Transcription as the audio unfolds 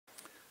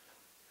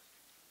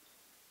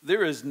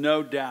There is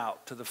no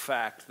doubt to the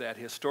fact that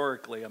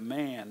historically a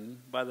man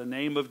by the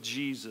name of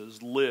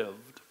Jesus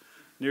lived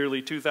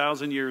nearly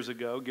 2,000 years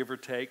ago, give or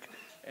take,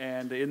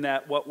 and in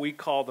that what we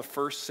call the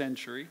first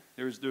century.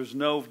 There's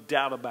no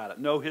doubt about it.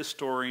 No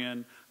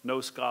historian,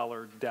 no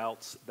scholar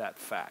doubts that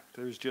fact.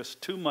 There's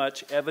just too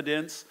much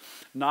evidence,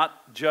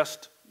 not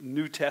just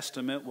New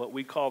Testament, what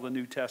we call the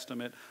New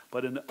Testament,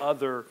 but in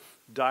other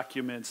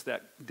documents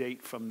that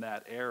date from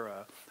that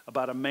era,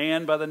 about a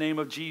man by the name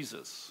of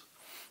Jesus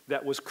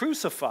that was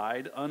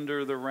crucified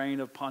under the reign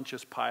of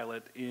Pontius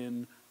Pilate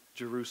in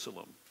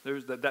Jerusalem.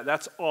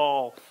 That's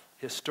all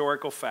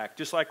historical fact.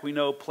 Just like we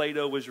know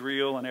Plato was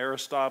real and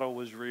Aristotle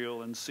was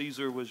real and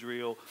Caesar was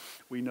real,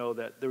 we know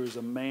that there was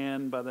a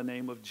man by the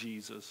name of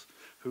Jesus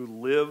who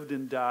lived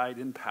and died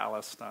in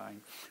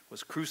Palestine,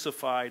 was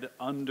crucified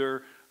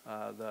under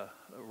the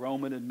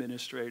Roman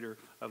administrator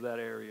of that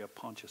area,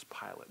 Pontius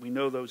Pilate. We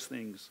know those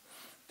things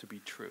to be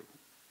true.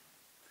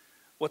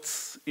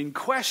 What's in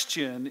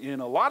question in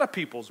a lot of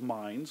people's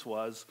minds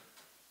was,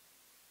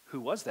 who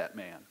was that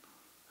man?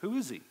 Who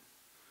is he?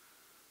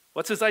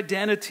 What's his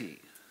identity?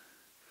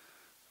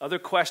 Other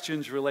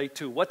questions relate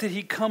to, what did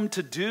he come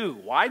to do?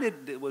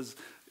 Was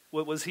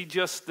he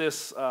just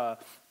this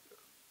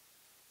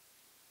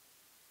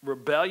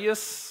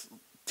rebellious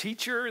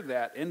teacher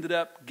that ended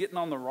up getting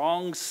on the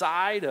wrong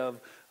side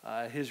of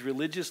his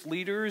religious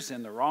leaders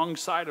and the wrong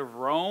side of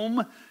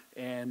Rome,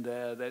 and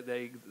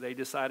they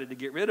decided to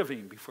get rid of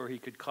him before he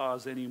could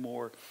cause any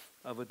more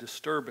of a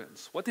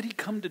disturbance? What did he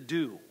come to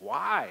do?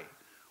 Why?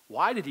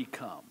 Why did he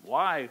come?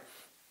 Why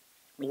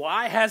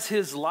has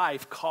his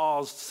life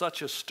caused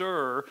such a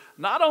stir,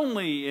 not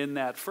only in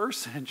that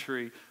first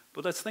century,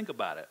 but let's think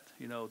about it,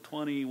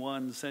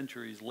 21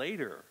 centuries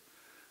later,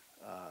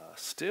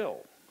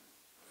 still.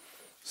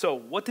 So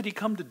what did he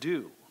come to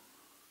do?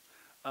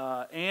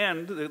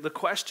 And the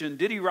question,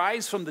 did he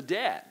rise from the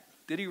dead?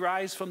 Did he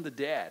rise from the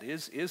dead?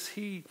 Is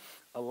he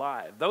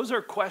alive? Those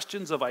are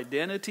questions of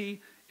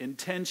identity,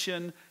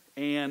 intention,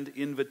 and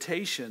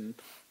invitation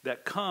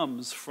that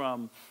comes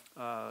from,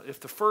 if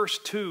the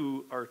first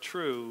two are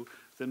true,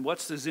 then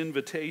what's this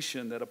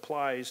invitation that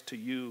applies to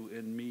you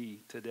and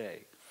me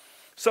today?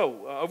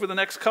 So over the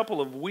next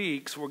couple of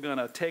weeks, we're going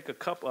to take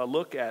a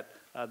look at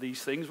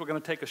these things. We're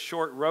going to take a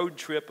short road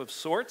trip of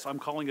sorts. I'm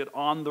calling it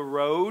On the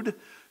Road.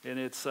 And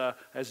it's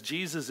as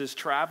Jesus is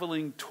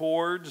traveling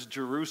towards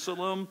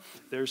Jerusalem,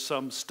 there's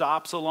some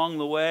stops along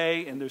the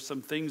way, and there's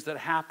some things that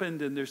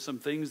happened, and there's some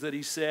things that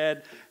he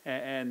said,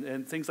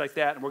 and things like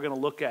that. And we're going to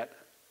look at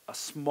a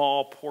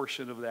small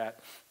portion of that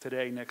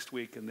today, next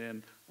week, and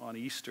then on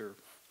Easter,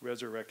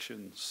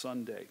 Resurrection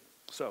Sunday.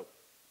 So,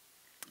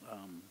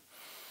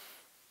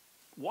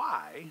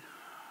 why?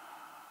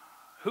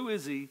 Who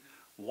is he?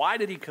 Why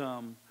did he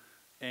come?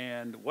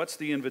 And what's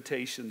the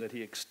invitation that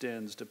he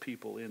extends to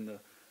people in the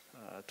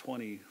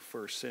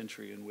 21st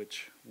century in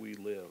which we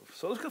live?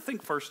 So let's go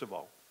think first of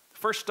all. The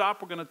first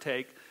stop we're going to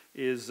take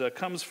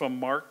comes from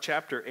Mark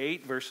chapter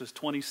 8, verses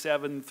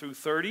 27 through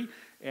 30.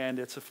 And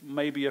it's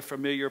maybe a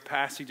familiar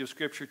passage of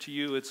Scripture to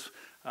you.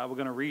 We're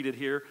going to read it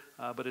here,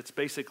 but it's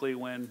basically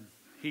when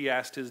he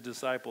asked his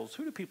disciples,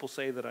 who do people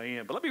say that I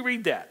am? But let me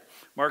read that.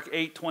 Mark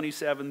 8,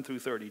 27 through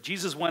 30.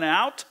 Jesus went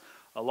out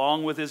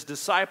along with his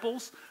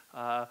disciples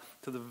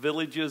to the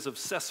villages of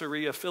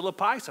Caesarea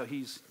Philippi. So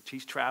he's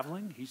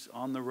traveling, he's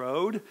on the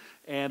road,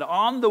 and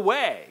on the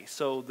way,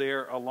 so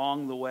they're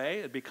along the way,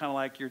 it'd be kind of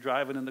like you're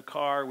driving in the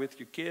car with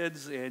your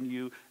kids and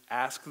you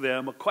ask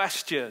them a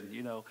question.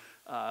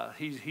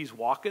 He's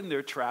walking,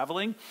 they're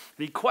traveling,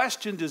 and he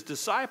questioned his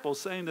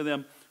disciples, saying to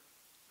them,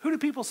 who do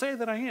people say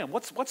that I am?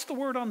 What's the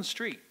word on the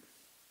street?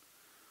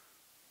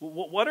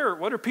 What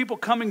are people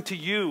coming to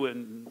you,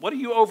 and what are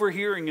you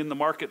overhearing in the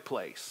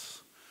marketplace?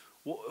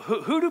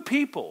 Who do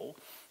people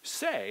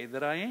say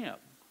that I am?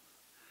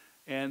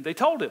 And they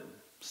told him,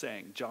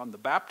 saying, John the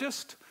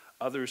Baptist,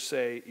 others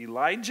say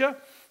Elijah,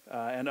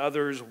 and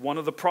others one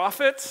of the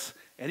prophets.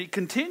 And he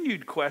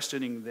continued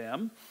questioning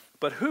them,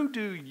 but who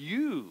do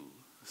you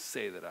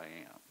say that I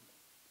am?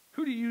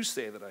 Who do you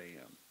say that I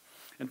am?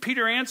 And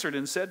Peter answered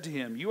and said to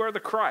him, you are the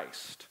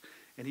Christ.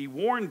 And he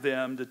warned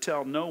them to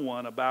tell no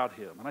one about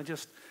him.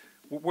 And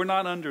we're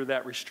not under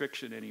that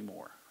restriction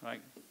anymore,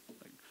 right?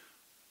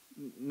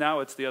 Now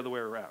it's the other way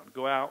around.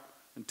 Go out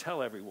and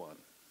tell everyone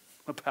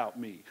about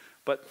me.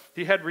 But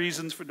he had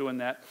reasons for doing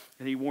that,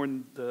 and he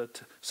warned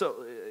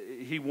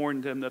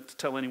them not to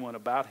tell anyone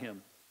about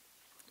him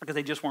because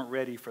they just weren't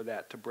ready for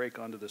that to break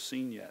onto the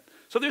scene yet.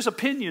 So there's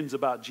opinions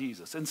about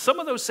Jesus, and some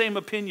of those same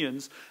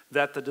opinions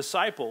that the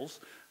disciples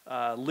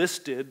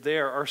listed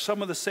there are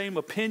some of the same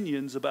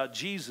opinions about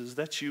Jesus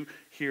that you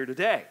hear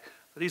today.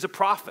 That he's a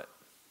prophet.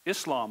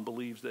 Islam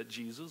believes that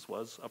Jesus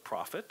was a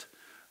prophet.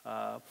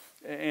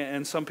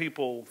 And some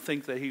people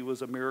think that he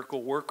was a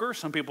miracle worker.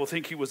 Some people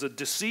think he was a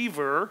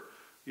deceiver,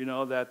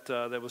 that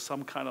there was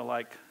some kind of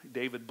like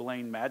David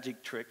Blaine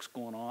magic tricks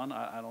going on.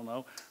 I don't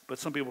know. But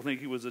some people think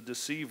he was a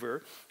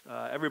deceiver.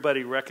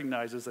 Everybody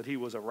recognizes that he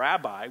was a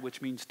rabbi,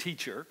 which means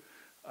teacher.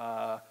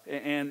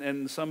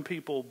 And some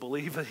people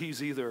believe that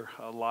he's either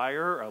a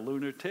liar, a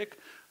lunatic,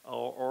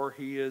 or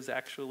he is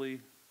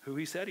actually who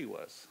he said he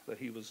was, that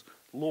he was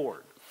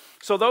Lord.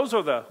 So those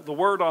are the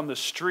word on the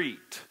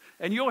street.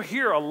 And you'll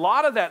hear a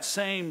lot of that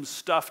same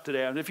stuff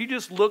today. And if you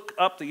just look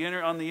up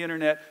on the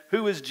internet,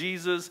 who is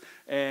Jesus,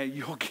 and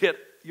you'll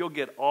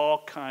get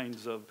all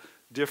kinds of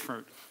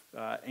different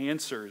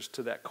answers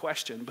to that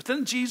question. But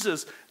then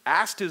Jesus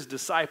asked his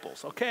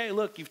disciples, okay,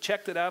 look, you've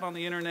checked it out on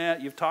the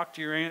internet, you've talked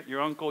to your aunt,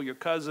 your uncle, your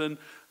cousin,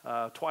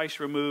 twice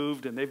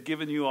removed, and they've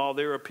given you all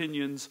their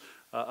opinions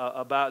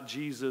about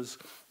Jesus.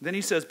 Then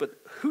he says, but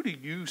who do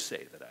you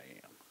say that I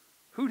am?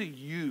 Who do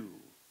you?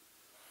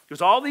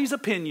 There's all these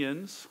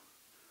opinions,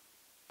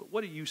 but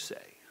what do you say?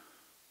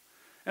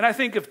 And I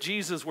think if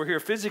Jesus were here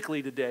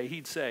physically today,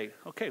 he'd say,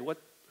 okay,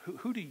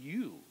 who do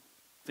you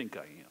think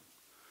I am?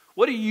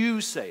 What do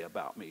you say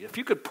about me? If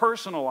you could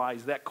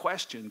personalize that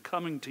question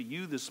coming to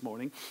you this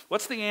morning,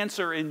 what's the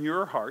answer in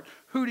your heart?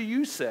 Who do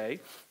you say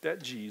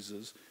that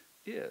Jesus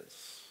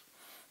is?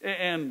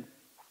 And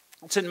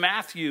it's in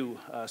Matthew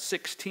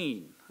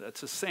 16. That's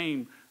the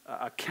same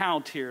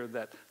account here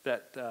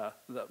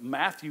that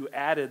Matthew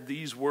added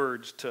these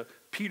words to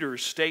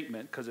Peter's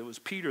statement, because it was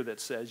Peter that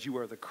says, you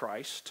are the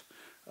Christ.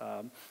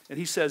 And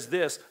he says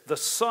this, the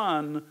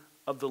Son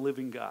of the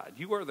living God.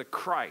 You are the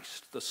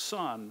Christ, the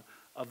Son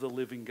of the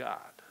living God.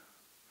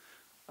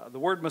 The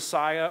word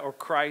Messiah or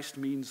Christ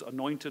means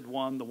anointed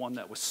one, the one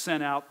that was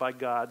sent out by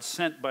God,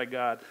 sent by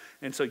God.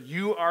 And so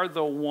you are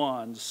the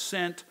one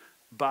sent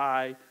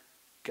by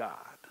God.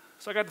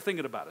 So I got to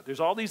thinking about it. There's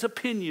all these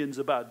opinions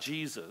about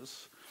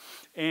Jesus.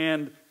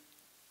 And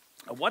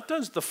what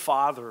does the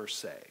Father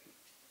say?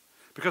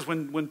 Because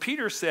when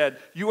Peter said,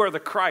 you are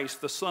the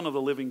Christ, the Son of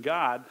the living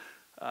God,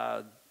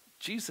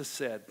 Jesus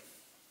said,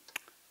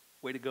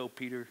 way to go,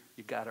 Peter,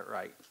 you got it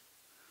right.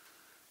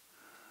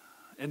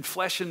 And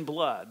flesh and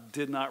blood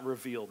did not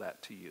reveal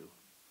that to you.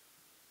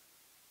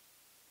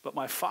 But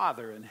my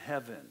Father in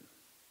heaven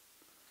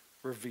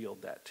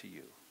revealed that to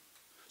you.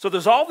 So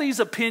there's all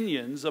these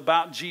opinions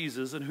about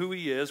Jesus and who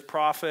he is,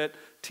 prophet,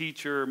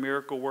 teacher,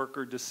 miracle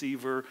worker,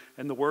 deceiver,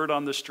 and the word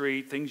on the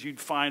street, things you'd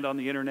find on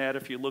the internet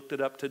if you looked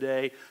it up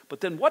today. But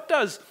then what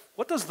does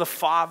the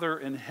Father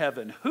in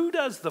heaven, who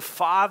does the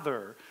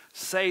Father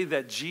say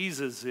that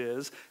Jesus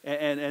is?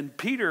 And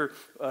Peter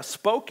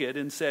spoke it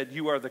and said,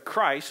 you are the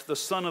Christ, the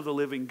Son of the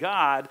living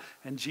God.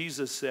 And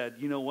Jesus said,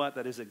 you know what?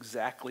 That is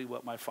exactly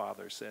what my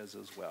Father says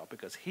as well,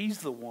 because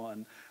he's the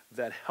one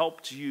that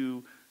helped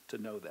you to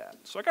know that.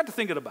 So I got to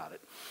thinking about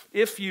it.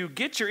 If you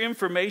get your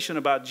information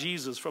about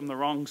Jesus from the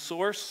wrong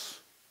source,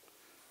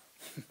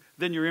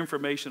 then your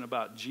information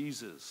about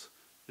Jesus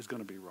is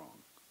going to be wrong.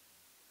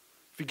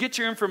 If you get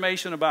your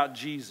information about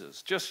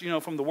Jesus, just,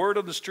 from the word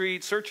of the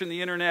street, searching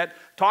the internet,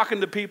 talking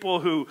to people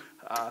who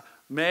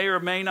may or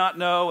may not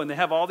know, and they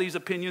have all these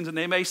opinions, and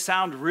they may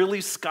sound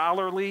really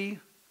scholarly.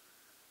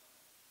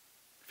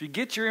 If you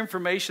get your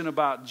information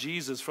about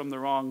Jesus from the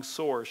wrong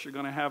source, you're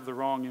going to have the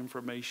wrong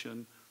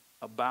information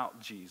about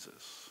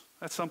Jesus.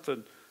 That's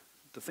something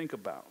to think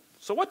about.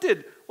 So what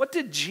did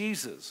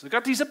Jesus? We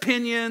got these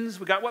opinions.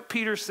 We got what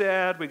Peter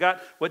said. We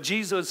got what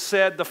Jesus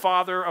said. The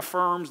Father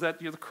affirms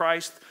that you're the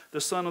Christ,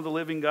 the Son of the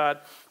living God.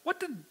 What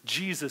did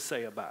Jesus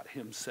say about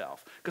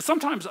himself? Because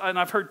sometimes, and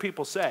I've heard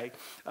people say,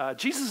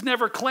 Jesus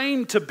never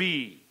claimed to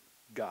be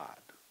God.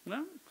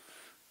 No?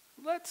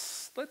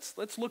 Let's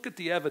look at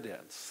the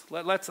evidence.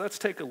 Let's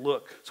take a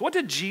look. So what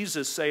did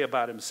Jesus say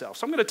about himself?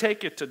 So I'm going to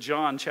take you to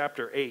John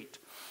chapter 8.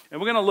 And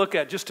we're going to look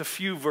at just a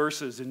few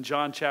verses in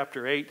John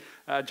chapter 8.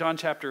 John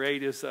chapter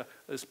 8 is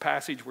this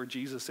passage where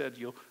Jesus said,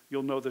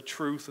 you'll know the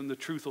truth, and the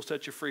truth will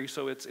set you free.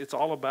 So it's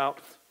all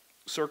about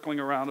circling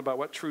around about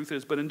what truth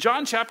is. But in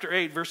John chapter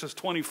 8, verses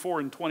 24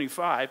 and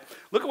 25,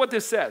 look at what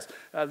this says.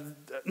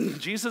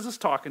 Jesus is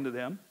talking to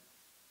them,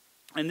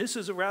 and this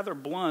is a rather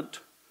blunt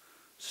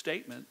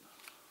statement.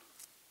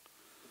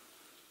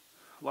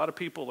 A lot of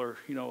people are,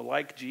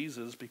 like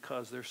Jesus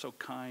because they're so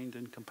kind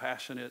and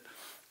compassionate.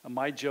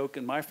 My joke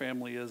in my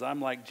family is I'm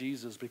like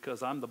Jesus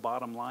because I'm the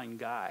bottom line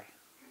guy.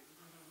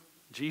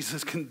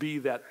 Jesus can be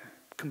that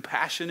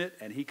compassionate,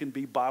 and he can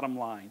be bottom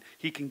line.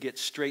 He can get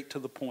straight to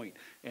the point,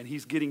 and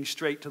he's getting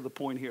straight to the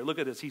point here. Look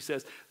at this. He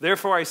says,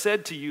 therefore I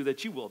said to you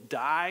that you will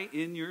die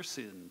in your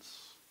sins.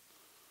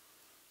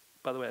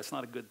 By the way, that's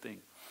not a good thing.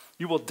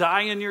 You will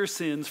die in your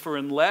sins, for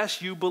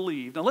unless you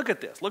believe. Now look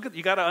at this.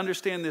 You got to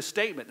understand this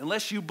statement.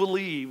 Unless you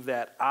believe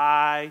that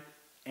I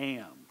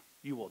am,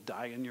 you will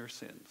die in your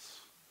sins.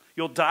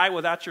 You'll die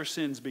without your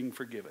sins being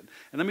forgiven.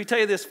 And let me tell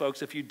you this,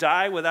 folks. If you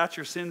die without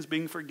your sins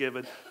being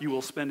forgiven, you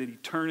will spend an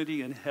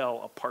eternity in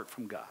hell apart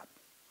from God.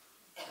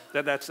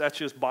 That's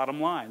just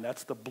bottom line.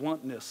 That's the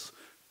bluntness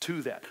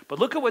to that. But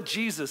look at what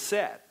Jesus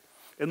said.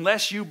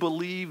 Unless you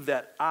believe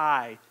that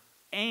I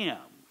am.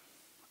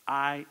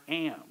 I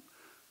am.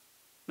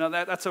 Now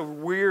that's a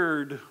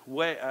weird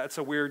way. That's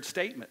a weird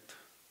statement.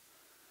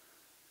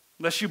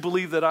 Unless you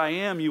believe that I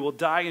am, you will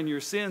die in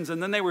your sins.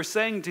 And then they were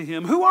saying to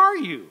him, who are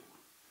you?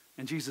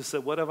 And Jesus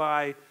said, what have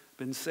I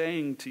been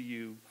saying to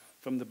you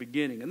from the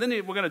beginning. And then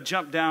we're going to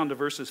jump down to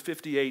verses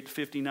 58,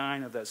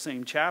 59 of that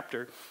same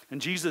chapter. And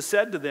Jesus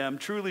said to them,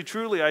 "Truly,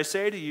 truly, I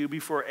say to you,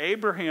 before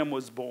Abraham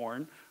was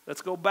born,"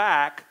 let's go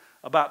back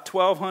about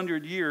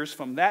 1,200 years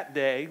from that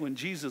day when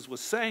Jesus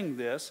was saying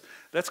this.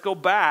 Let's go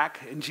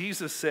back, and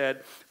Jesus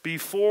said,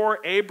 "Before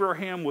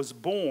Abraham was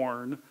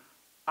born,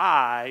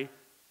 I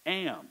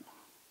am."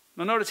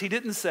 Now notice he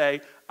didn't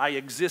say, "I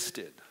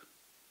existed."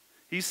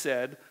 He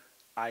said,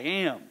 "I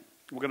am."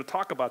 We're going to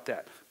talk about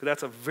that, but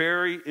that's a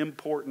very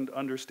important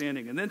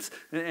understanding. And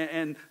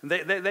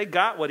they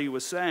got what he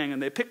was saying,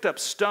 and they picked up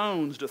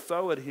stones to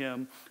throw at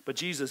him, but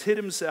Jesus hid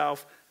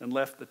himself and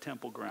left the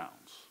temple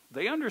grounds.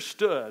 They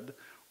understood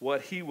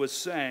what he was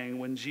saying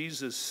when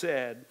Jesus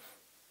said,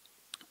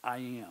 "I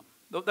am."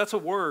 That's a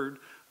word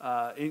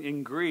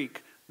in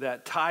Greek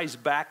that ties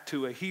back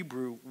to a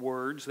Hebrew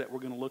words that we're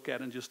going to look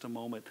at in just a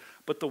moment.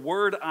 But the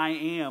word "I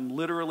am"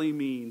 literally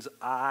means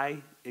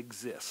I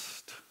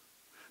exist.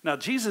 Now,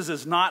 Jesus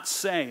is not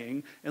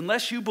saying,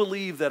 unless you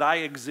believe that I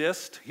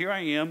exist, here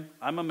I am,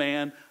 I'm a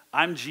man,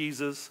 I'm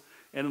Jesus,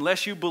 and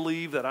unless you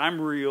believe that I'm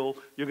real,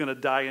 you're going to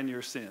die in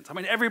your sins. I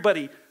mean,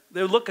 everybody,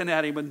 they're looking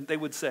at him and they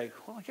would say,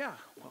 "Well, yeah,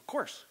 well, of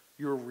course,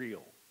 you're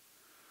real.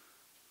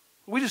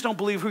 We just don't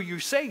believe who you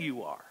say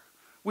you are.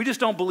 We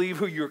just don't believe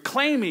who you're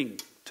claiming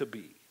to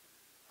be."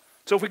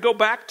 So if we go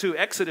back to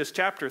Exodus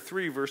chapter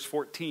 3, verse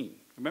 14.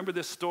 Remember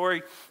this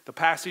story, the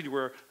passage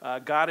where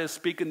God is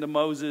speaking to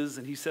Moses,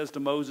 and he says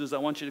to Moses, "I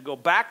want you to go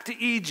back to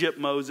Egypt,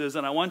 Moses,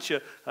 and I want you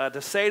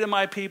to say to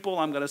my people,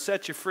 I'm going to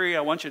set you free.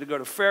 I want you to go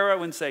to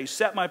Pharaoh and say,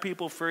 'Set my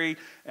people free.'"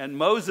 And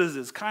Moses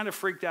is kind of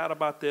freaked out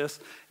about this,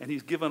 and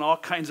he's given all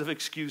kinds of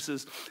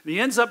excuses. And he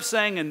ends up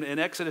saying in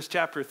Exodus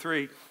chapter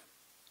 3,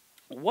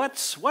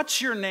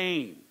 what's your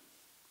name?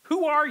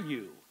 Who are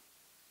you?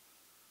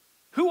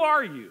 Who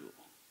are you?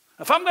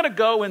 If I'm going to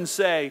go and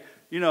say,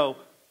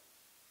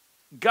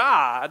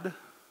 God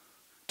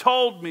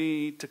told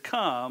me to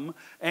come,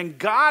 and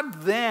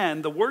God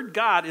then, the word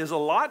God is a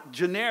lot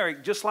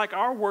generic, just like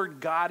our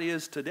word God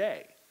is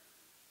today.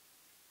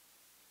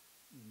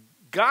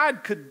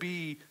 God could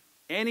be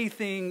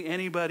anything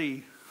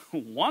anybody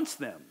wants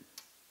him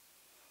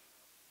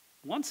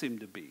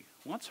to be,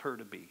 wants her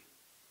to be.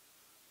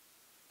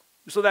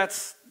 So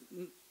that's,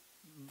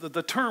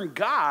 the term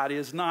God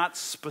is not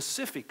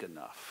specific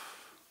enough.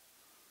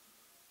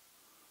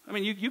 I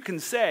mean, you can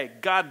say,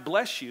 "God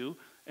bless you,"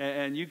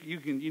 and you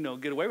can,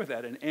 get away with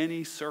that in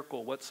any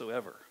circle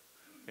whatsoever.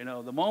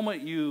 The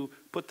moment you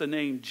put the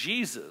name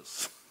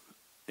Jesus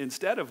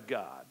instead of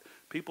God,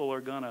 people are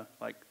going to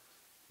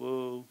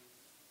whoa.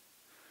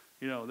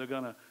 They're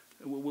going to,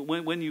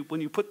 when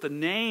you put the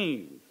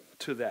name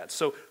to that.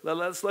 So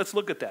let's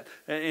look at that.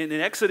 In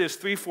Exodus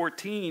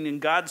 3:14, and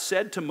God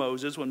said to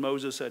Moses, when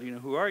Moses said,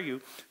 "Who are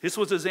you?" This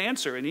was his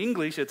answer. In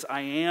English, it's,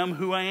 "I am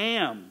who I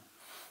am."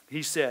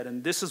 He said,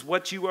 "And this is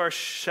what you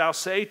shall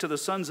say to the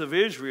sons of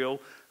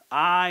Israel,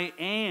 I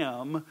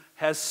am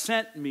has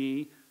sent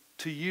me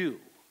to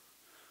you."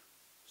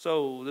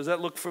 So does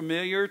that look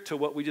familiar to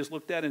what we just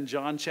looked at in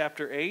John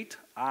chapter 8?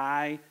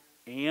 I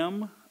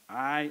am,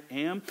 I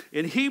am.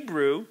 In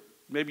Hebrew,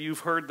 maybe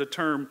you've heard the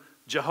term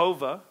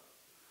Jehovah.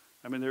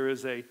 I mean, there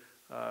is a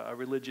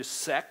religious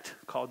sect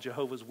called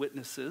Jehovah's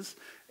Witnesses,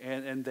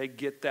 and they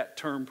get that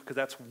term because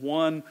that's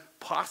one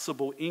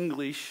possible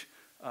English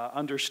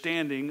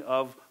understanding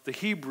of the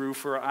Hebrew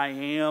for "I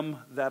am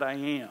that I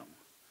am."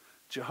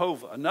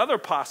 Jehovah. Another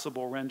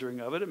possible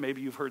rendering of it, and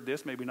maybe you've heard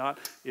this, maybe not,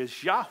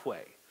 is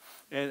Yahweh.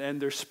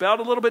 And they're spelled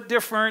a little bit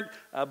different,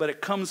 but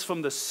it comes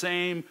from the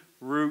same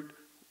root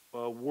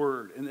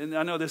word. And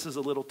I know this is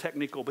a little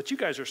technical, but you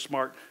guys are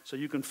smart, so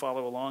you can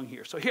follow along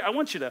here. So here, I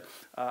want you to,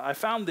 I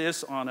found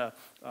this on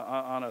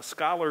a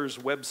scholar's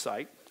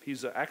website.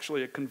 He's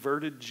actually a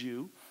converted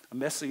Jew, a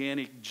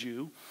Messianic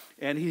Jew,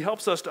 and he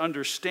helps us to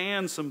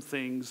understand some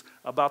things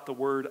about the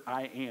word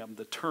 "I am,"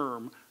 the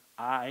term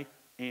 "I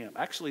am."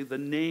 Actually, the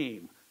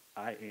name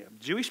 "I am."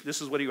 This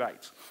is what he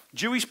writes.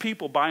 Jewish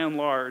people, by and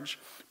large,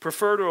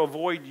 prefer to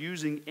avoid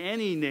using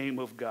any name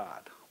of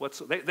God.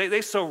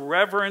 They so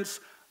reverence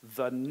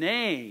the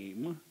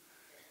name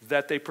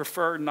that they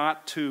prefer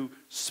not to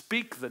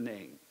speak the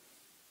name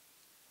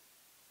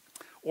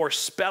or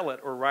spell it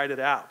or write it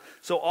out.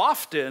 So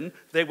often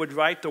they would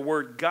write the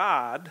word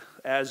God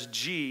as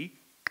G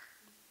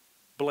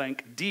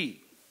blank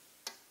D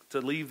to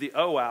leave the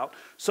O out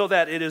so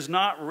that it is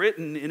not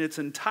written in its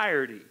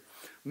entirety.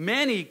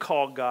 Many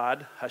call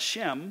God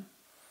Hashem,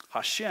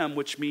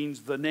 which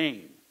means the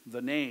name.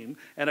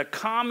 And a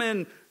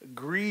common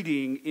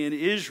greeting in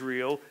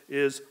Israel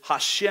is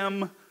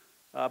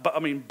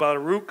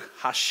Baruch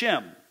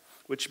Hashem,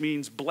 which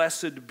means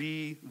blessed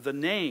be the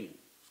name.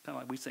 Kind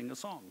of like we sing a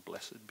song,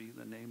 "Blessed be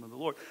the name of the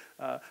Lord."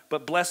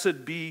 But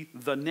blessed be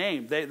the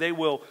name. They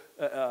will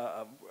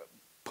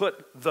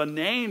put the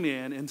name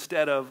in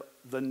instead of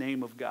the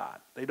name of God.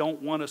 They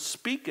don't want to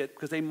speak it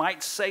because they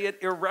might say it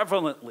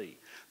irreverently.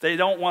 They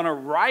don't want to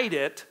write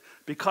it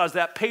because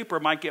that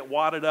paper might get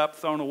wadded up,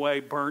 thrown away,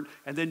 burnt,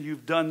 and then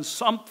you've done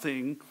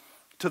something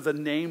to the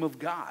name of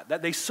God.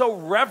 That they so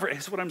reverence,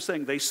 that's what I'm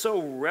saying, they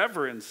so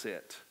reverence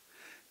it.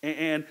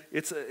 And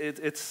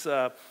it's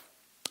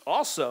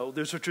also,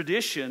 there's a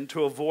tradition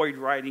to avoid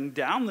writing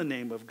down the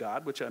name of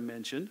God, which I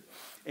mentioned.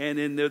 And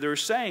then they're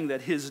saying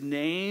that his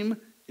name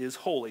is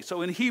holy.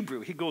 So in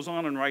Hebrew, he goes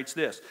on and writes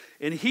this.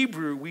 In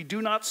Hebrew, we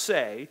do not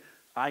say,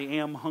 I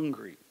am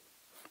hungry.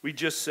 We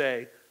just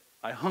say,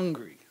 I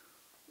hungry.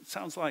 It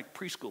sounds like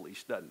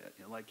preschoolish, doesn't it?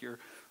 You know, like your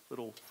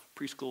little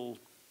preschool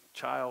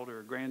child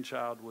or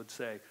grandchild would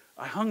say,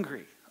 I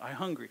hungry, I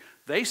hungry.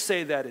 They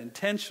say that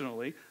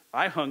intentionally,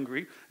 I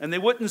hungry. And they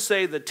wouldn't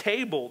say the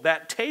table,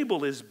 that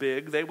table is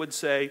big. They would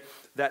say,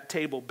 that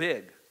table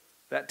big,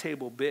 that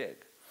table big.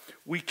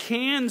 We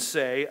can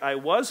say, I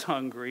was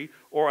hungry,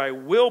 or I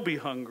will be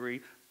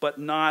hungry, but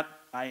not,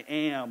 I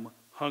am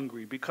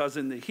hungry. Because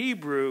in the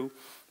Hebrew,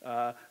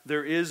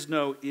 there is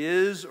no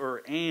is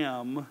or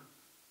am.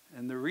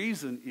 And the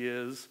reason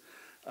is,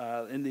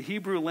 in the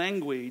Hebrew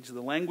language,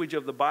 the language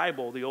of the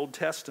Bible, the Old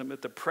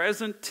Testament, the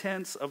present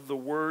tense of the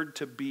word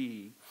to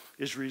be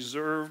is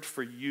reserved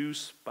for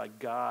use by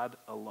God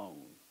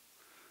alone.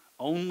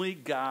 Only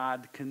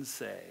God can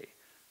say,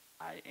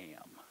 I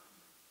am.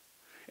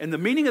 And the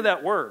meaning of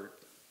that word,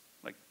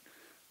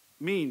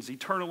 means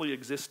eternally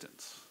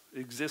existent.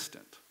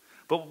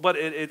 But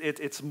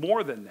it's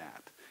more than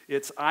that.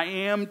 It's I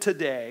am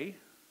today.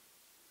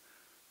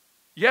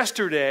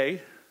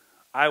 Yesterday,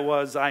 I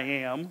was, I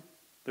am.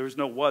 There was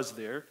no was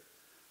there.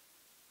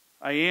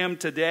 I am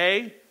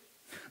today.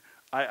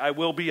 I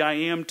will be, I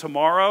am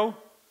tomorrow.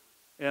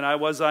 And I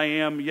was, I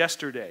am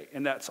yesterday.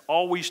 And that's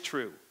always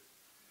true.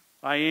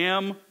 I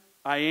am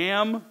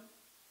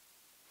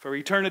for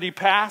eternity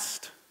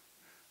past.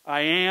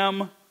 I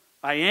am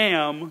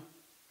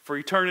for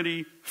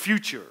eternity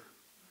future.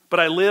 But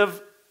I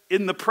live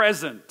in the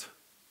present.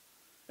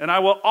 And I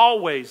will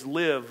always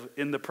live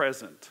in the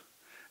present.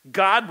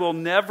 God will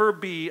never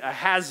be a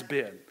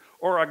has-been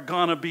or a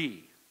gonna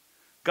be.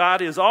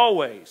 God is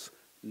always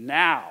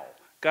now.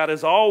 God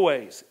is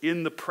always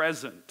in the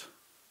present.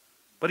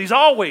 But he's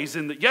always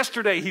in the,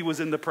 yesterday he was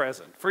in the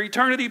present. For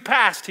eternity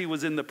past, he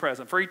was in the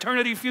present. For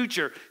eternity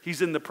future,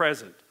 he's in the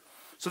present.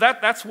 So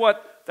that's what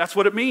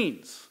it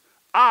means.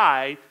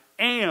 I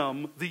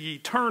am the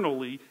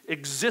eternally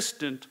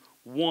existent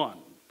one.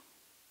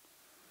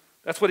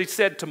 That's what he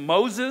said to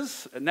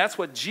Moses, and that's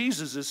what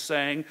Jesus is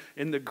saying.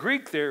 In the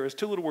Greek there is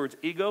two little words,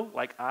 ego,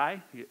 like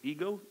I,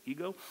 ego,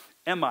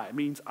 emi. It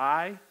means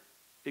I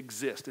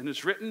exist. And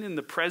it's written in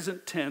the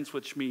present tense,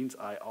 which means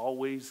I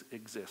always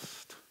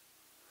exist.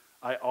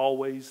 I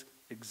always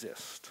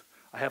exist.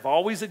 I have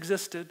always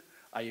existed,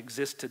 I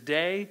exist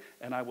today,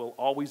 and I will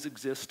always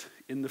exist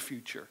in the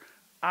future.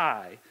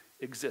 I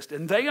exist.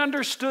 And they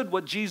understood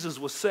what Jesus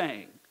was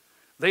saying.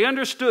 They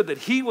understood that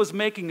he was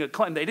making a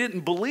claim. They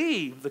didn't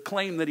believe the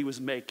claim that he was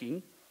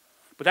making,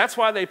 but that's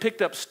why they picked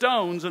up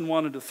stones and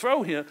wanted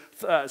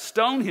to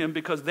stone him,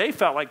 because they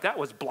felt like that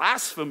was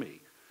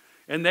blasphemy.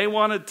 And they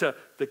wanted to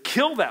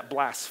kill that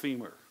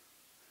blasphemer.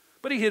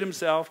 But he hid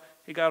himself,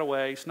 he got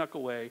away, snuck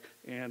away,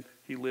 and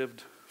he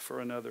lived for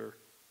another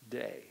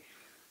day.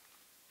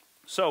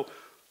 So,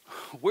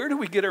 where do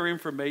we get our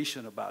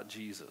information about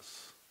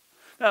Jesus?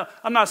 Now,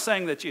 I'm not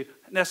saying that you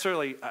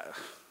necessarily...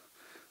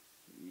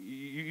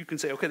 You can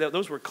say, okay,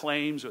 those were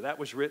claims, or that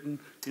was written,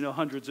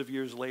 hundreds of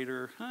years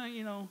later.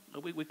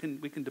 We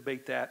can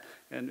debate that,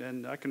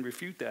 and I can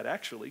refute that,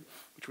 actually,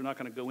 which we're not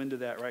going to go into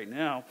that right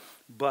now.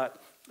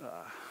 But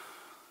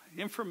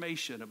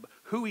information about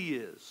who he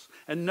is.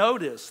 And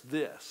notice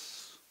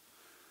this.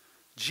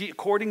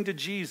 According to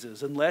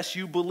Jesus, unless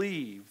you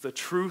believe the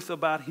truth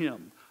about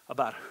him,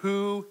 about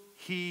who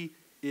he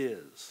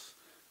is,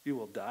 you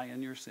will die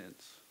in your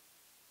sins.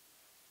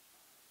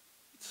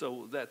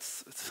 So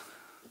it's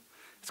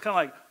kind of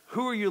like,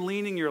 who are you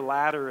leaning your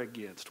ladder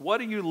against?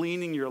 What are you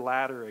leaning your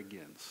ladder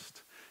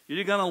against?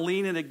 You're going to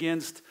lean it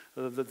against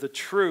the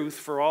truth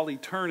for all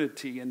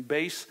eternity and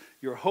base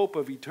your hope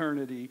of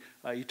eternity,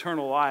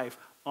 eternal life,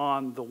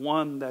 on the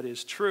one that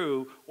is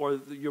true,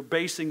 or you're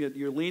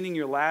leaning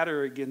your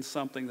ladder against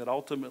something that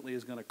ultimately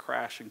is going to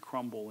crash and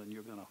crumble, and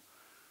you're going to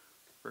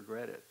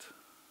regret it.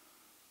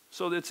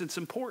 So it's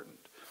important.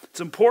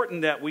 It's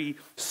important that we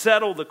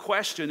settle the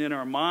question in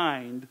our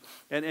mind,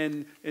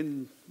 and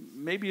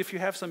maybe if you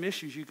have some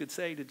issues, you could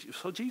say,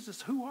 so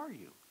Jesus, who are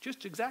you?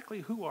 Just exactly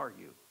who are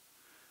you?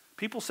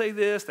 People say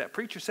this, that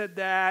preacher said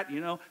that,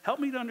 help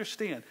me to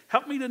understand.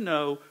 Help me to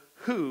know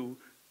who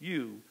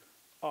you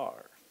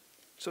are.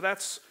 So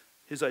that's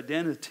his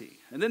identity.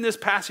 And then this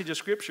passage of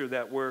Scripture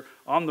that we're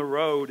on the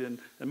road and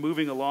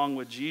moving along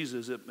with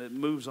Jesus, it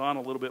moves on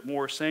a little bit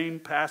more. Same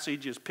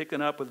passage is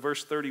picking up with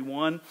verse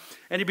 31.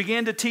 And he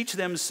began to teach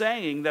them,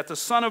 saying that the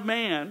Son of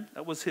Man,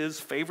 that was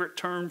his favorite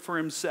term for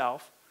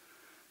himself.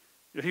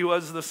 He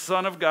was the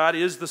Son of God,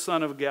 is the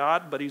Son of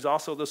God, but he's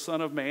also the Son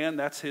of Man.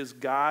 That's his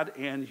God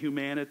and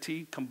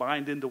humanity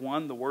combined into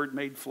one. The Word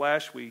made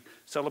flesh. We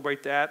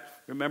celebrate that.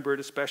 Remember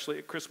it especially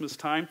at Christmas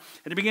time.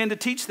 And he began to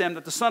teach them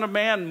that the Son of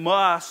Man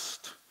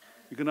must,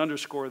 you can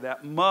underscore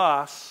that,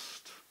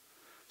 must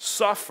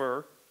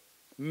suffer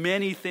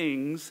many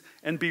things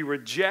and be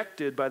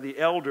rejected by the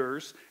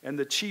elders and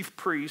the chief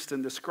priests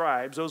and the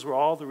scribes. Those were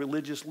all the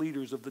religious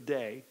leaders of the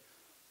day.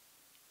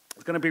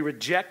 He's going to be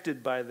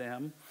rejected by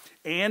them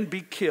and be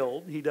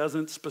killed. He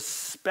doesn't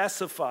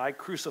specify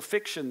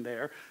crucifixion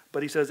there,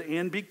 but he says,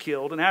 and be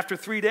killed. And after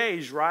 3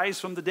 days, rise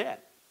from the dead.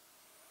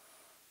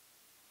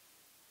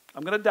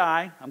 I'm going to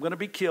die. I'm going to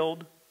be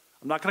killed.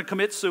 I'm not going to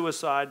commit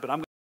suicide, but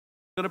I'm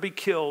going to be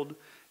killed.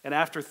 And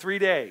after 3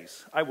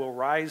 days, I will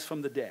rise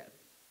from the dead.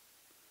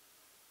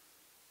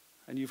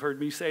 And you've heard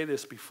me say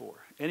this before.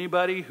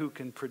 Anybody who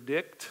can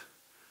predict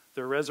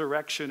the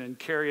resurrection and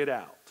carry it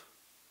out,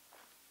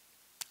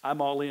 I'm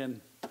all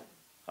in.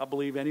 I'll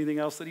believe anything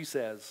else that he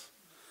says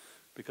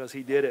because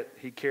he did it.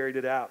 He carried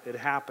it out. It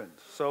happened.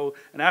 So,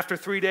 and after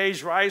 3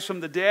 days, rise from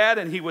the dead,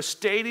 and he was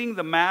stating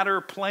the matter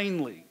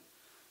plainly.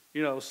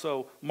 You know,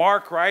 so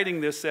Mark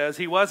writing this says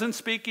he wasn't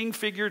speaking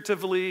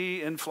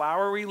figuratively in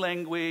flowery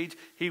language.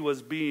 He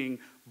was being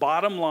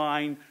bottom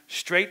line,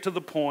 straight to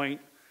the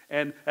point,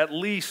 and at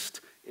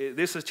least,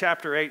 this is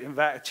chapter 8. In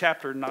fact,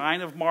 chapter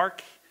 9 of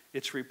Mark,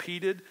 it's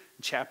repeated.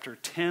 In chapter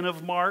 10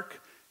 of Mark,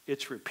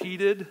 it's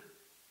repeated.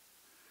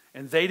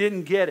 And they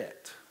didn't get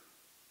it.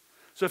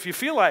 So if you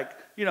feel like,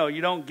 you know,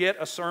 you don't get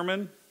a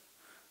sermon,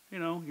 you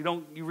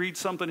know, you read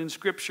something in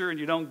Scripture and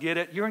you don't get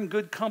it, you're in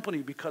good company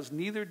because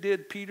neither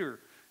did Peter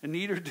and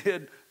neither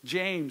did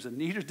James and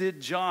neither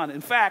did John.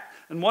 In fact,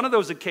 on one of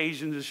those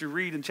occasions, as you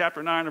read in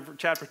chapter 9 or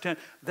chapter 10,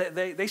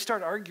 they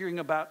start arguing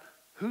about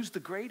who's the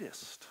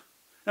greatest.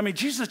 I mean,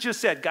 Jesus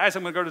just said, guys,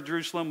 I'm going to go to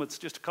Jerusalem. It's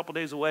just a couple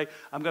days away.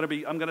 I'm going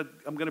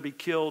to be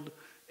killed.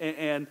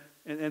 And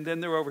then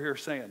they're over here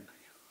saying,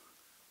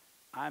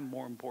 I'm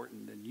more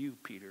important than you,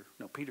 Peter.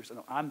 No, Peter said,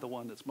 no, I'm the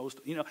one that's most,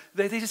 you know,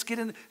 they just get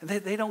in, and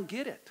they don't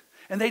get it.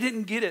 And they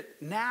didn't get it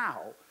now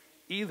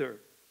either.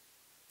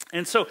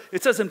 And so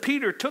it says, and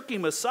Peter took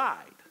him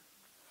aside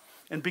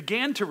and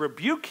began to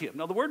rebuke him.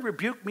 Now, the word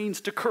rebuke means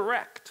to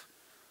correct.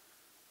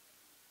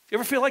 You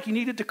ever feel like you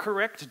needed to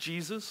correct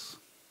Jesus?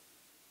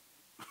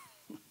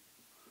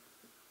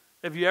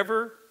 Have you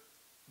ever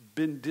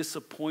been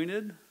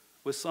disappointed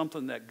with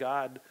something that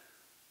God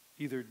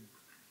either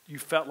you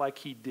felt like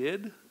he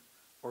did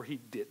or he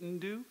didn't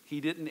do? He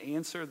didn't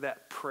answer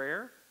that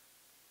prayer,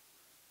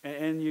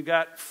 and you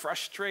got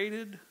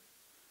frustrated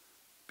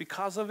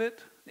because of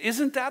it?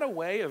 Isn't that a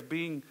way of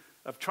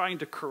trying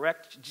to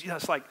correct?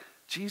 Just like,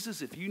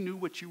 Jesus, if you knew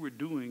what you were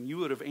doing, you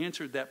would have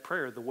answered that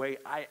prayer the way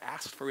I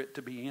asked for it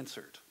to be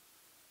answered.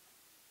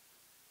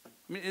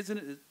 I mean,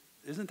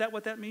 isn't that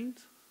what that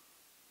means?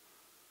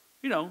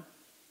 You know,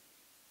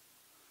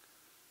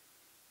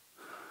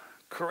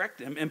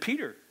 correct him. And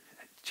Peter,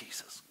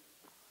 Jesus,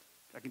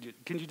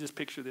 can you just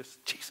picture this?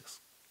 Jesus,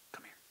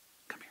 come here.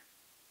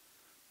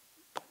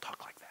 Don't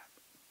talk like that.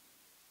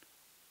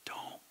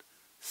 Don't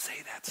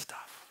say that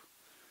stuff.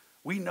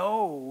 We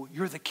know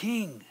you're the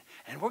king,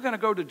 and we're going to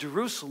go to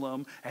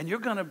Jerusalem, and you're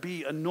going to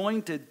be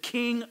anointed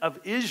king of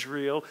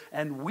Israel,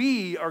 and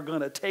we are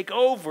going to take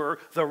over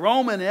the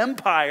Roman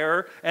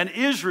Empire, and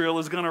Israel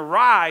is going to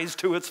rise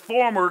to its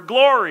former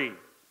glory.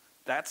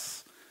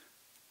 That's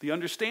the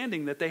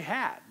understanding that they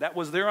had. That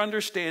was their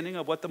understanding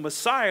of what the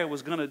Messiah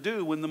was going to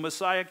do when the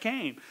Messiah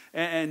came.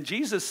 And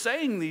Jesus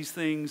saying these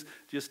things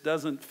just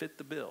doesn't fit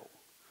the bill.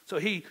 So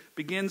he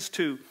begins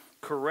to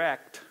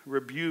correct,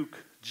 rebuke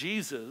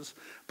Jesus,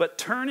 but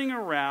turning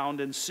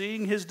around and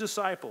seeing his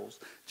disciples,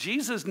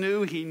 Jesus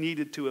knew he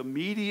needed to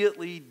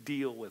immediately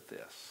deal with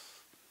this.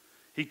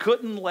 He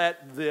couldn't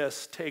let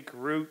this take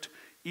root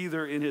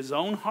either in his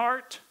own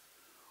heart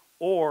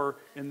or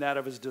in that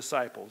of his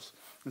disciples.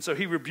 And so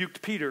he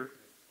rebuked Peter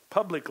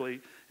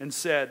publicly and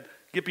said,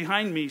 "Get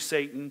behind me,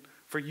 Satan,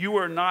 for you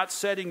are not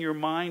setting your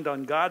mind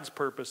on God's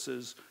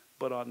purposes,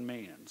 but on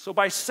man." So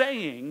by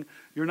saying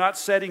you're not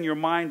setting your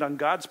mind on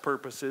God's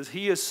purposes,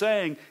 he is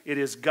saying it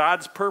is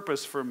God's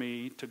purpose for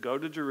me to go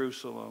to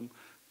Jerusalem,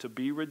 to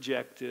be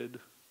rejected,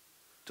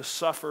 to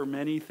suffer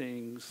many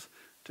things,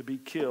 to be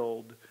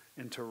killed,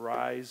 and to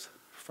rise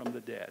from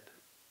the dead.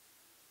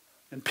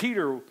 And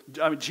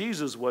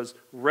Jesus was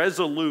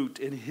resolute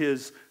in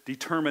his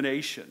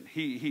determination.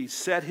 He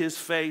set his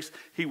face.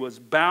 He was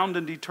bound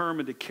and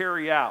determined to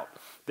carry out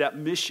that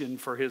mission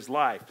for his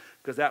life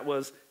because that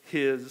was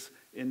his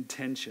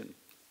intention.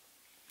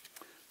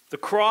 The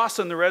cross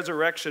and the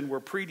resurrection were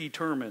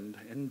predetermined,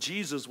 and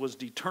Jesus was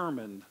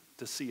determined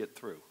to see it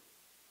through.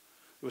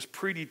 It was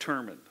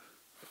predetermined.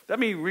 Let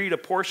me read a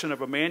portion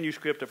of a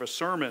manuscript of a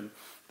sermon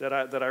that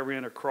I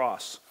ran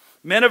across.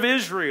 Men of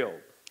Israel,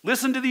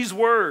 listen to these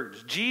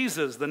words.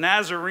 Jesus, the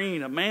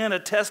Nazarene, a man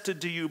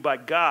attested to you by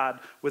God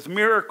with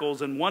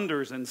miracles and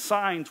wonders and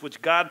signs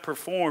which God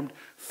performed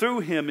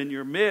through him in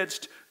your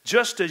midst,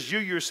 just as you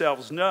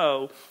yourselves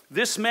know.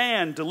 This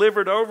man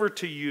delivered over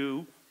to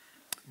you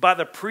by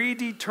the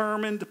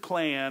predetermined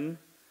plan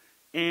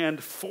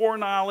and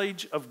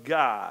foreknowledge of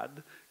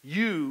God,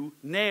 you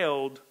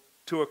nailed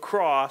to a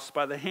cross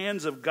by the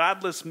hands of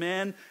godless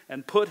men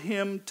and put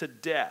him to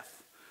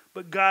death.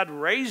 But God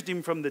raised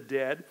him from the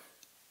dead,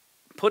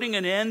 putting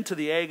an end to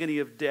the agony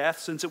of death,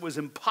 since it was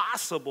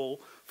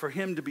impossible for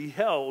him to be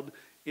held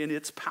in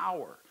its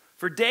power.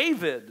 For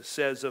David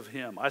says of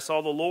him, I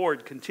saw the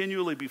Lord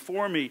continually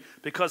before me,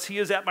 because he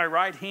is at my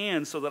right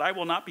hand, so that I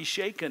will not be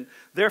shaken.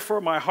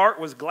 Therefore my heart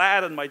was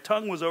glad, and my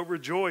tongue was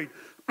overjoyed.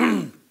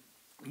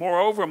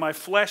 Moreover, my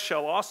flesh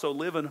shall also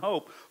live in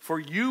hope. For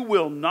you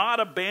will not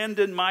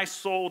abandon my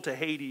soul to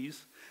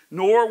Hades,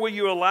 nor will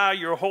you allow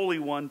your Holy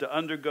One to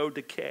undergo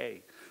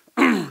decay.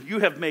 You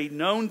have made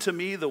known to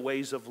me the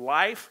ways of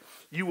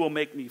life. You will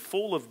make me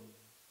full of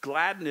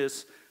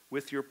gladness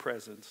with your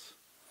presence.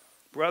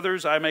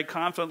 Brothers, I may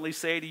confidently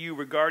say to you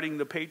regarding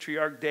the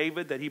patriarch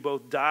David that he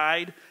both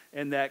died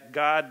and that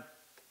God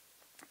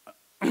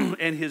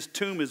and his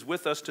tomb is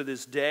with us to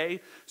this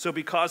day. So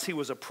because he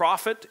was a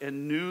prophet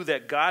and knew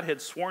that God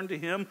had sworn to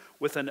him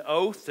with an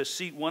oath to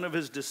seat one of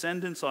his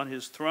descendants on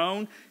his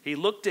throne, he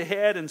looked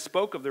ahead and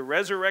spoke of the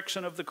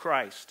resurrection of the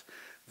Christ,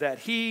 that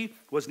he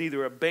was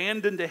neither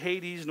abandoned to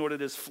Hades nor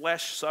did his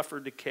flesh suffer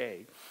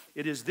decay.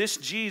 It is this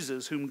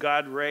Jesus whom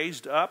God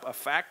raised up, a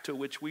fact to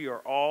which we are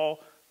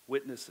all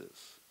witnesses.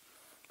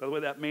 By the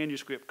way, that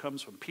manuscript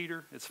comes from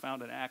Peter. It's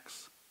found in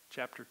Acts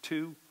chapter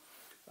 2,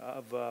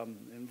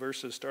 in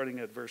verses starting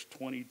at verse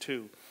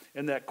 22.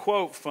 And that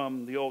quote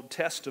from the Old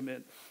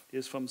Testament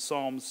is from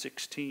Psalm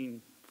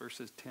 16,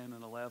 verses 10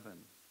 and 11.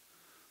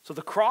 So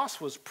the cross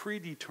was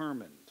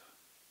predetermined.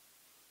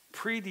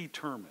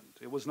 Predetermined.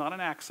 It was not an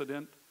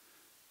accident.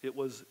 It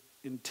was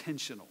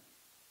intentional.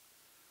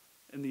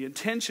 And the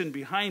intention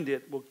behind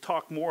it, we'll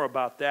talk more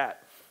about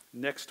that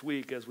next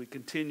week as we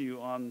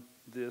continue on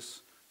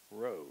this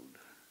road.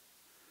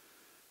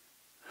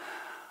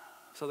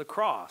 So the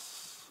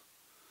cross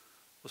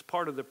was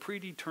part of the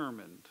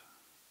predetermined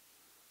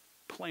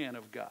plan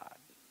of God.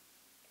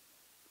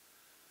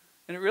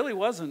 And it really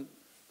wasn't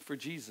for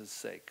Jesus'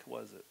 sake,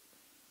 was it?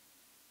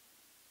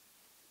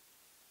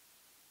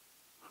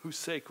 Whose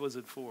sake was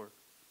it for?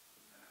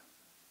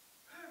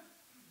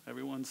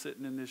 Everyone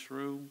sitting in this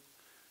room,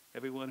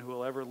 everyone who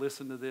will ever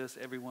listen to this,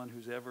 everyone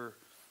who's ever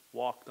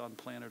walked on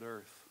planet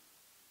Earth.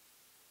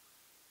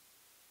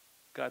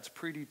 God's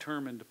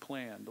predetermined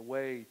plan, the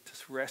way to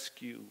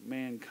rescue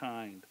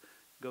mankind,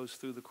 goes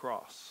through the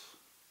cross.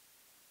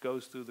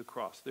 Goes through the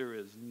cross. There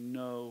is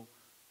no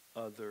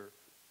other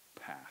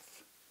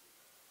path.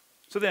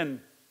 So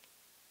then,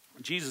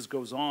 Jesus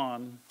goes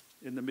on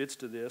in the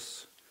midst of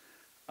this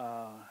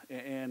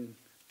and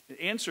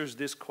answers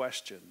this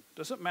question.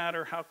 Does it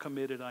matter how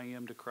committed I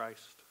am to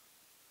Christ?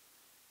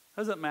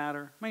 Does it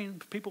matter? I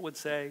mean, people would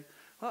say,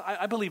 well,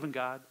 I believe in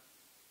God.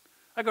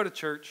 I go to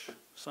church,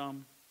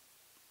 some.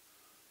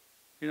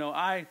 You know,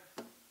 I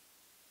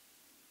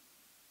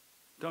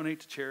donate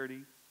to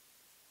charity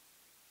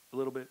a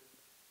little bit.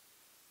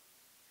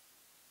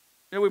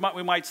 You know,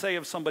 we might say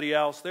of somebody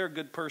else, they're a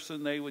good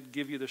person, they would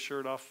give you the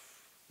shirt off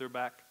their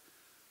back.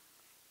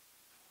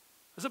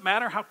 Does it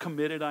matter how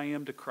committed I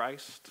am to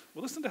Christ?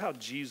 Well, listen to how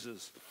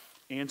Jesus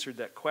answered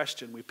that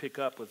question. We pick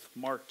up with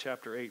Mark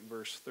chapter 8,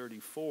 verse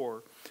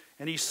 34.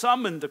 And he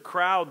summoned the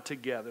crowd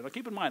together. Now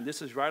keep in mind,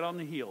 this is right on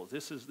the heels.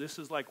 This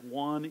is like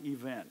one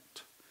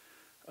event.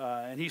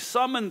 And he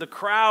summoned the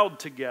crowd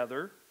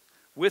together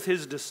with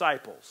his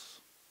disciples.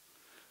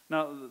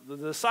 Now, the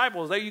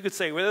disciples, you could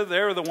say, well,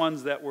 they're the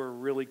ones that were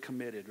really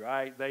committed,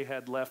 right? They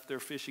had left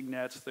their fishing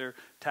nets, their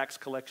tax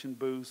collection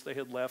booths. They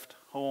had left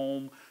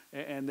home,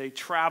 and they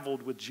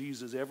traveled with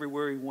Jesus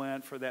everywhere he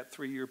went for that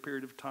 3-year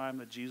period of time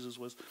that Jesus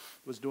was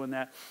doing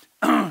that.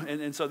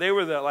 and so they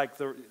were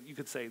you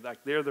could say,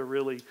 like they're the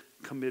really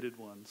committed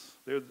ones.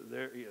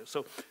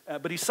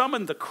 But he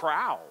summoned the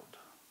crowd.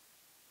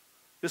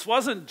 This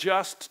wasn't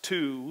just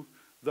to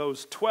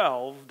those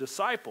 12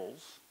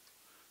 disciples.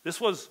 This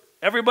was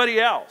everybody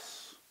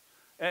else.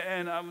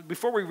 And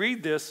before we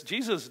read this,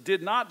 Jesus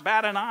did not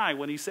bat an eye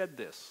when he said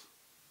this.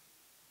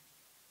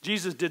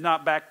 Jesus did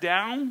not back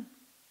down.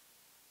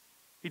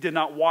 He did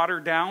not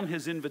water down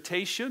his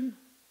invitation.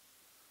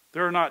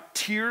 There are not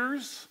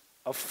tiers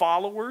of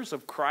followers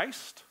of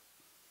Christ.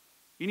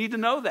 You need to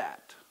know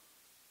that.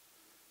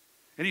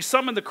 And he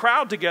summoned the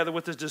crowd together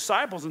with his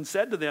disciples and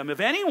said to them, if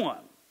any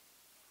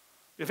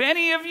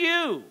of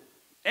you,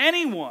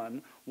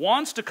 anyone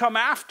wants to come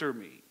after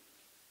me,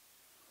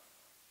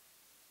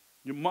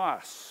 you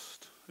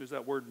must, there's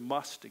that word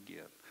must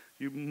again.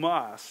 He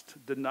must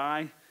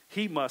deny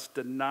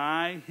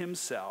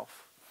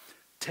himself,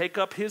 take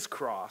up his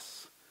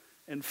cross,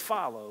 and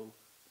follow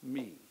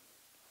me.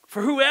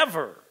 For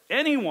whoever,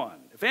 anyone,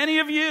 if any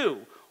of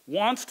you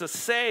wants to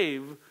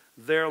save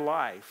their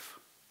life,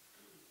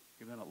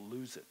 you're going to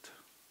lose it.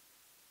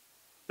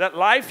 That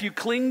life you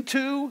cling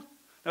to,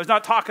 now he's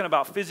not talking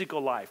about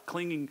physical life,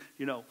 clinging,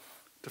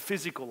 to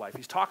physical life.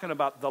 He's talking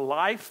about the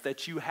life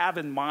that you have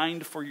in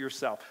mind for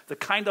yourself, the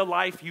kind of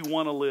life you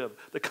want to live,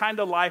 the kind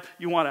of life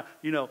you want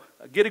to,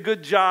 get a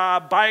good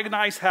job, buy a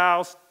nice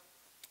house,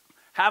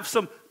 have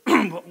some,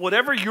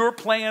 whatever your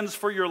plans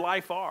for your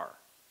life are.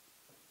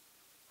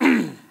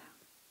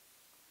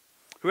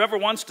 Whoever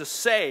wants to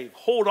save,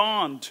 hold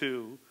on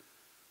to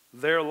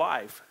their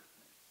life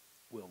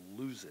will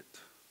lose it.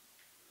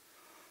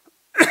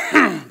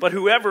 But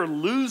whoever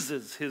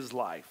loses his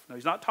life, now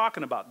he's not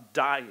talking about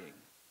dying.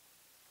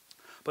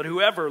 But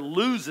whoever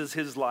loses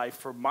his life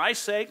for my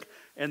sake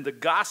and the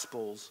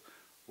gospel's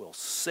will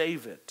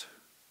save it.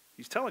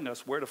 He's telling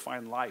us where to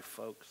find life,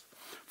 folks.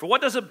 For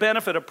what does it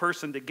benefit a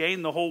person to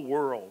gain the whole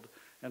world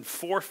and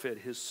forfeit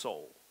his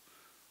soul?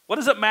 What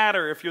does it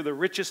matter if you're the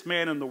richest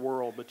man in the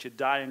world, but you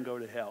die and go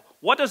to hell?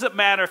 What does it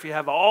matter if you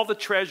have all the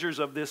treasures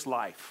of this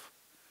life?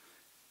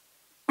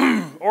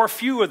 Or a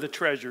few of the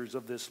treasures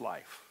of this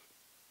life?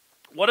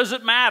 What does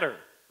it matter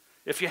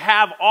if you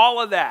have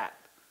all of that,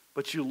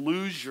 but you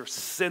lose your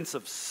sense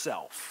of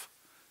self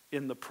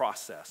in the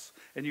process,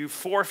 and you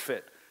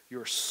forfeit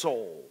your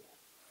soul?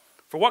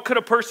 For what could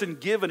a person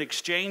give in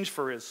exchange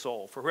for his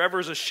soul? For whoever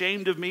is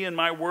ashamed of me and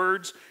my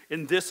words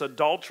in this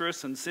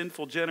adulterous and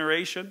sinful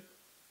generation.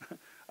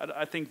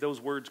 I think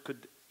those words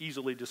could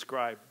easily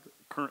describe the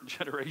current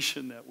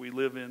generation that we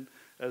live in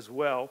as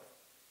well.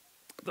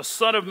 The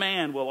Son of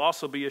Man will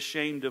also be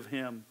ashamed of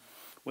him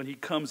when he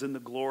comes in the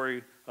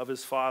glory of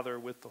his Father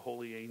with the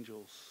holy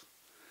angels.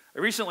 I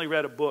recently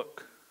read a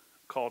book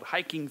called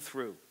Hiking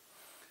Through.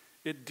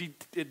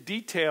 It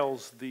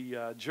details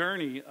the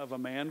journey of a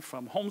man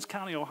from Holmes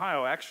County,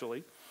 Ohio,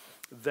 actually,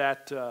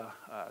 that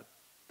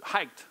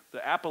hiked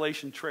the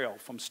Appalachian Trail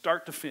from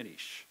start to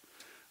finish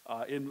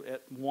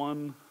at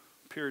one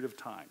period of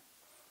time.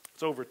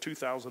 It's over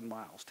 2,000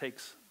 miles.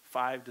 Takes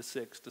 5 to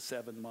 6 to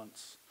 7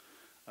 months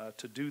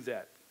to do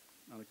that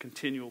on a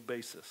continual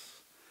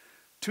basis.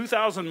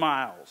 2,000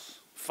 miles,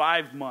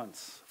 5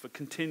 months of a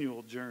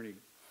continual journey.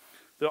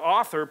 The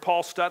author,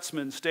 Paul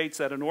Stutzman, states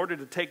that in order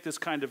to take this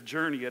kind of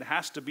journey, it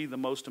has to be the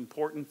most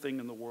important thing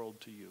in the world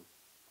to you.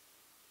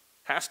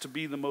 Has to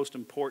be the most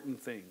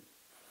important thing.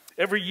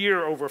 Every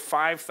year, over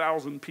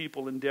 5,000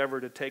 people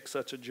endeavor to take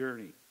such a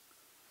journey.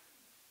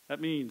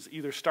 That means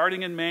either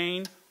starting in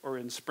Maine or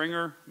in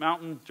Springer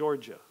Mountain,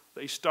 Georgia.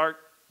 They start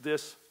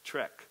this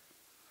trek,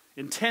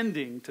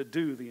 intending to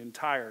do the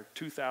entire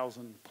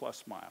 2,000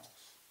 plus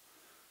miles.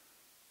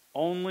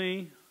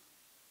 Only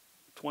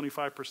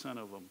 25%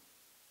 of them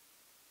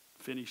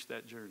finish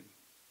that journey.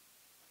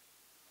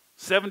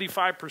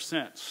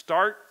 75%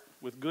 start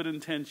with good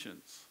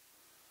intentions,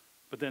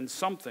 but then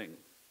something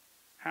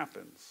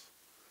happens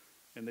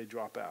and they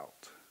drop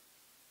out.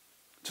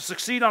 To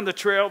succeed on the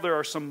trail, there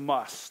are some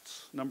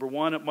musts. Number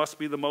one, it must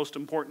be the most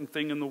important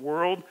thing in the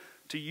world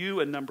to you.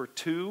 And number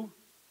two,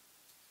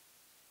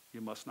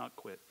 you must not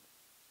quit.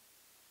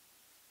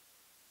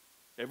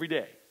 Every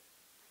day,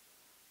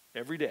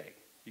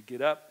 you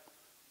get up,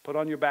 put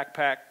on your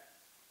backpack,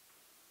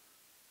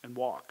 and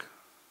walk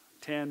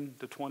 10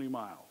 to 20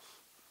 miles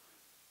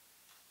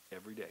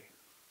every day.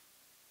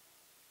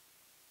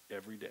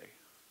 Every day.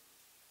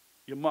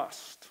 You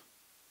must.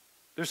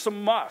 There's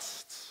some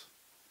musts.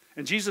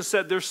 And Jesus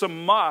said there's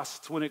some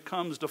musts when it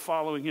comes to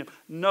following him.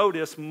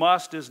 Notice,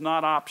 must is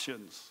not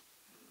options.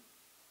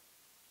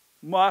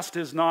 Must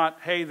is not,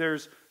 hey,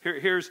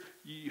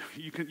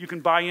 you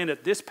can buy in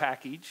at this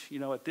package,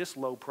 at this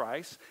low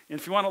price. And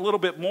if you want a little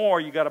bit more,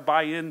 you got to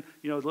buy in,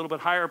 a little bit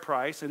higher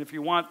price. And if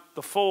you want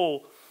the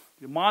full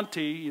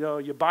Monty,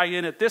 you buy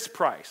in at this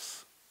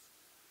price.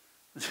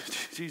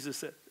 Jesus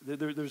said,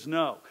 there's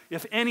no.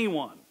 If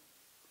anyone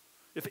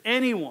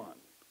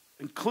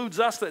includes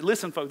us,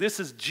 listen, folks, this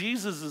is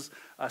Jesus'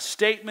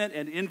 statement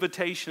and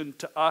invitation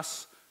to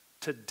us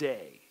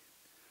today.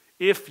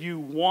 If you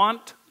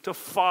want to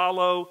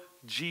follow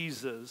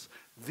Jesus,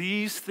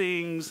 these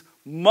things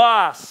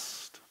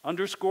must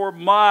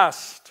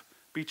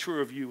be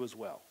true of you as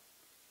well.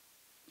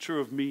 True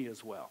of me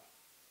as well.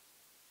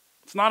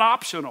 It's not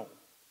optional.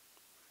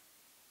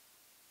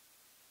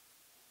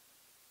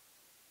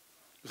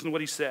 Listen to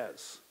what he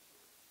says.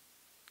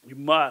 You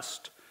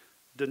must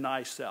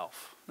deny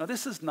self. Now,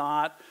 this is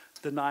not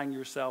denying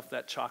yourself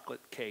that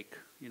chocolate cake,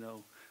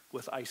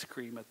 with ice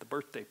cream at the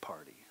birthday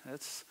party.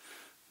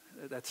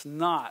 That's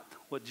not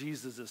what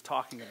Jesus is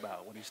talking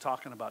about when he's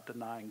talking about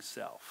denying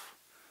self.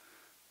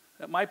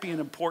 That might be an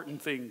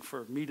important thing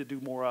for me to do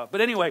more of. But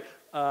anyway,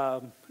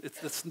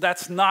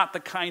 that's not the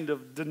kind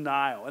of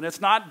denial. And it's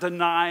not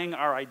denying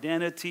our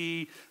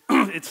identity.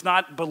 It's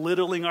not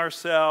belittling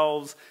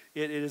ourselves.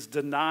 It is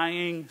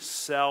denying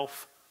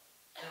self-rule.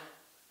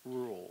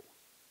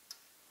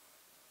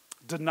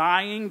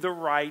 Denying the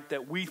right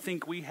that we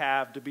think we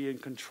have to be in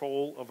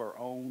control of our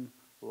own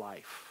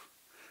life.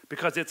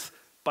 Because it's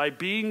by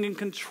being in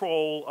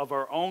control of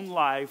our own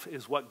life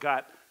is what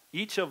got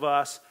each of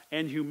us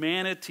and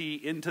humanity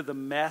into the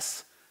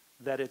mess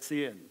that it's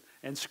in.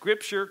 And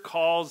Scripture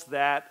calls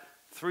that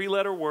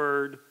three-letter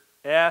word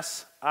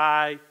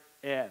S-I-N.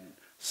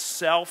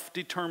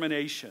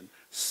 Self-determination.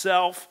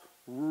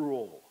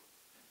 Self-rule.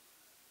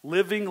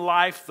 Living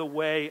life the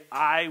way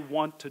I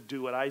want to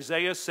do it.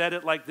 Isaiah said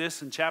it like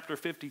this in chapter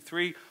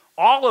 53.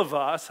 All of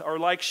us are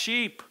like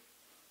sheep.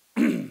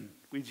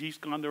 We've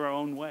just gone our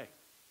own way.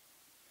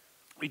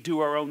 We do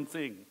our own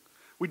thing.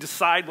 We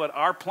decide what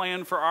our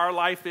plan for our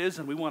life is,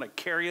 and we want to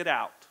carry it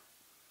out.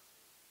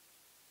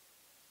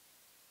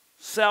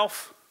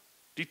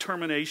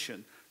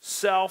 Self-determination.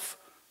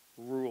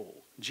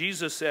 Self-rule.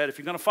 Jesus said, if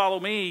you're going to follow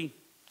me,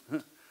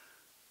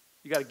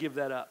 you got to give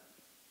that up.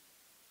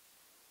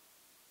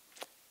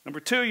 Number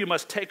 2, you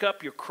must take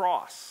up your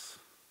cross.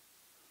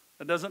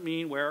 That doesn't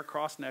mean wear a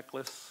cross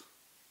necklace.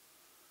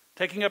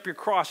 Taking up your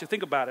cross, you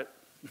think about it.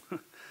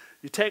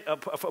 You take a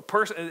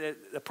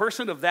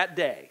person of that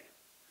day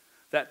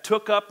that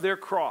took up their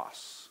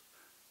cross.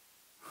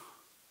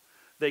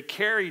 They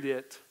carried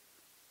it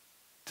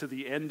to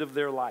the end of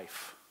their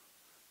life,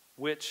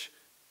 which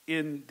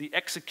in the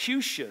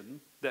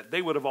execution that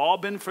they would have all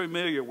been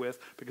familiar with,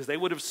 because they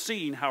would have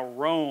seen how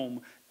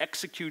Rome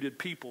executed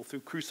people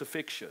through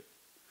crucifixion.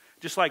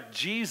 Just like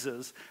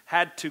Jesus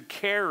had to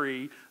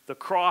carry the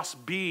cross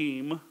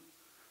beam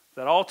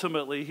that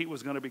ultimately he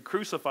was going to be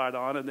crucified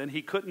on, and then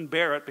he couldn't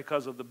bear it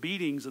because of the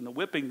beatings and the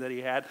whipping that he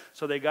had,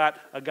 so they got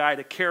a guy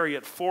to carry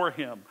it for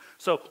him.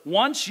 So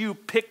once you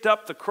picked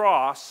up the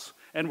cross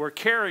and were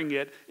carrying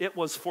it, it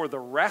was for the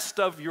rest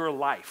of your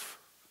life.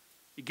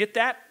 You get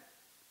that?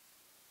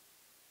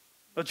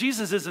 But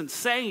Jesus isn't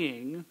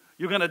saying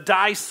you're going to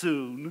die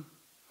soon,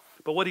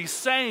 but what he's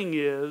saying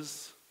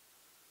is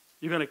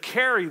you're going to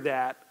carry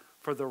that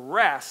for the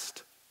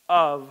rest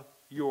of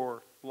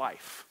your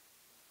life.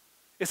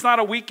 It's not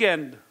a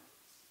weekend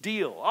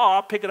deal. Oh,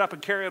 I'll pick it up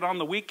and carry it on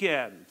the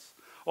weekends.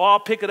 Oh, I'll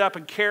pick it up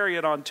and carry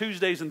it on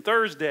Tuesdays and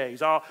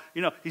Thursdays.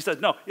 He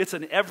says, no, it's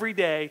an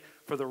everyday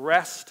for the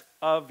rest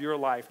of your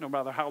life, no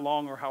matter how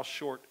long or how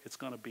short it's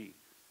going to be.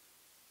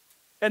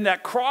 And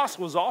that cross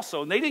was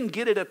also, and they didn't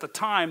get it at the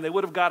time, they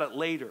would have got it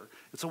later.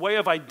 It's a way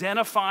of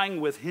identifying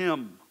with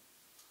him.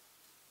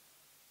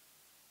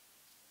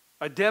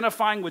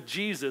 Identifying with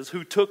Jesus,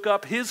 who took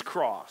up his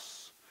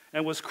cross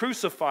and was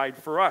crucified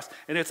for us.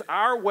 And it's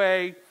our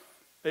way,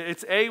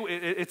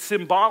 it's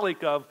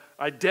symbolic of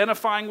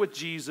identifying with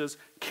Jesus,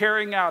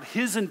 carrying out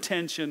his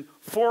intention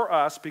for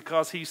us,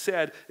 because he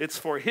said it's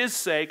for his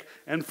sake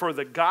and for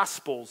the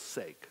gospel's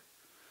sake.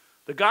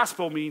 The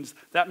gospel means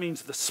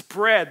the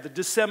spread, the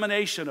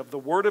dissemination of the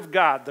word of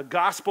God, the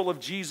gospel of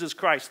Jesus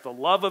Christ, the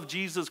love of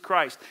Jesus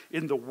Christ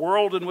in the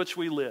world in which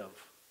we live.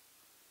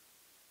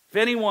 If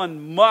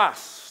anyone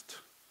must,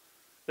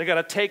 they got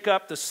to take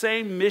up the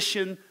same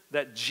mission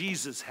that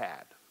Jesus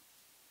had,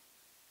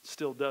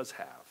 still does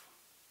have.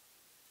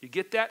 You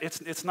get that?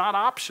 It's not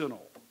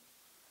optional.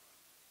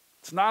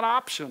 It's not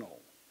optional.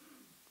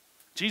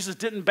 Jesus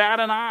didn't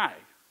bat an eye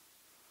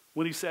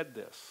when he said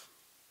this.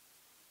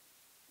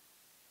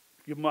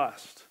 You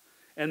must,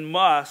 and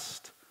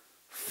must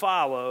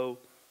follow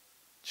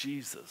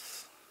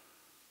Jesus.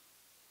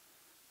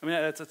 I mean,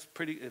 that's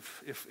pretty,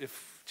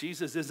 if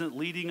Jesus isn't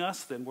leading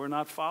us, then we're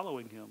not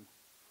following him.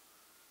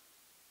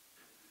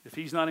 If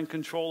he's not in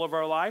control of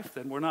our life,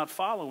 then we're not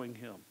following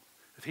him.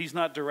 If he's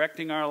not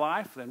directing our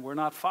life, then we're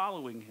not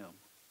following him.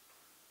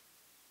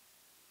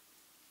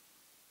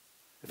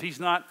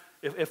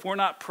 If we're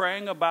not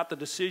praying about the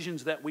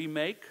decisions that we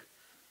make,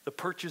 the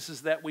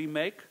purchases that we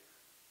make,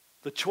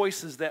 the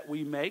choices that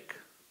we make,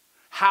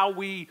 how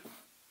we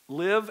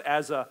live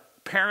as a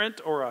parent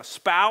or a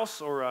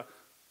spouse or an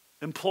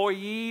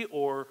employee,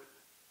 or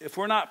if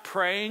we're not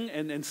praying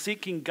and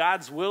seeking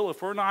God's will,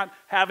 if we're not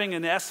having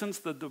in essence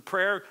the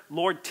prayer,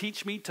 Lord,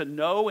 teach me to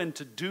know and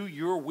to do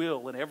your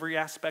will in every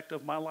aspect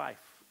of my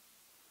life.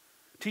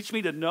 Teach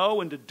me to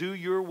know and to do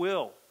your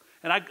will.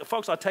 And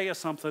folks, I'll tell you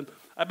something.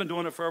 I've been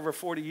doing it for over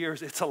 40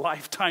 years. It's a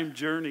lifetime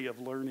journey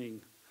of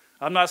learning.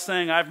 I'm not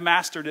saying I've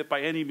mastered it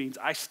by any means.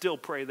 I still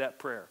pray that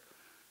prayer.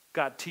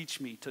 God, teach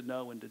me to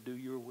know and to do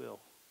your will.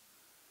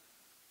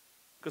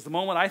 Because the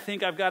moment I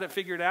think I've got it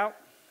figured out,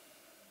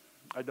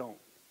 I don't.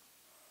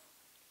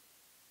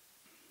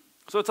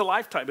 So it's a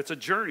lifetime. It's a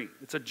journey.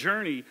 It's a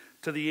journey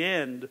to the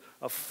end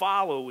of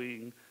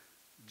following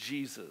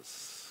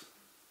Jesus.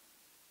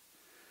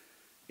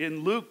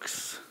 In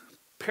Luke's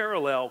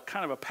parallel,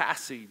 kind of a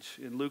passage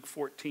in Luke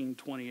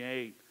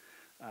 14:28,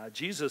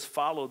 Jesus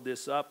followed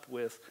this up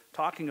with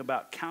talking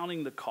about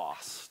counting the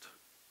cost.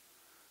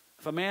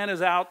 If a man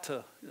is out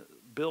to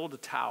build a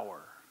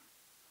tower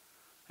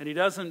and he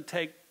doesn't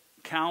take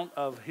count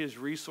of his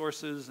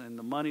resources and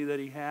the money that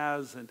he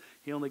has, and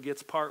he only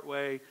gets part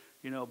way,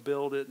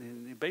 build it.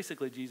 And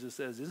basically Jesus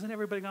says, isn't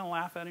everybody going to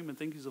laugh at him and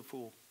think he's a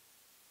fool?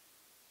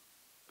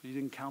 Because he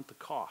didn't count the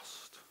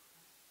cost.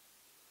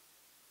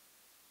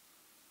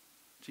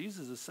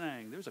 Jesus is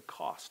saying there's a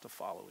cost to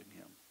following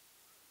him.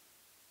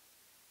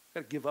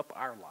 We've got to give up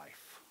our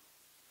life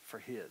for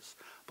his.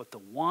 But the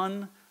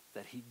one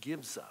that he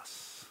gives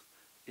us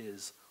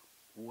is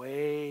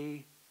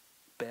way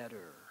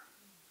better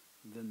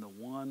than the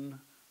one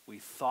we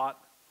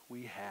thought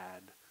we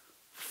had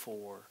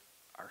for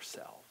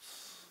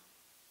ourselves.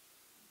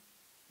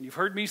 And you've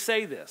heard me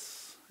say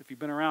this, if you've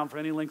been around for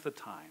any length of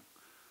time.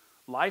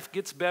 Life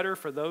gets better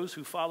for those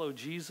who follow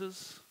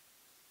Jesus,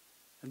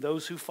 and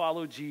those who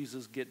follow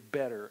Jesus get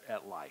better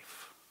at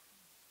life.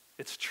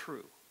 It's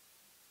true.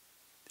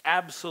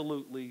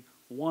 Absolutely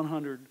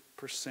 100%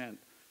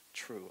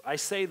 true. I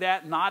say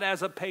that not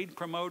as a paid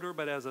promoter,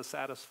 but as a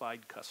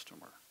satisfied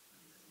customer.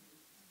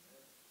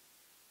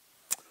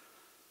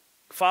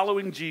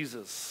 Following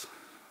Jesus,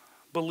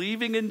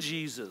 believing in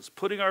Jesus,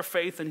 putting our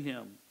faith in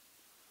him,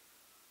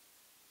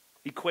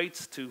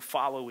 equates to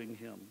following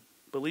him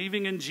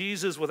Believing in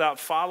Jesus without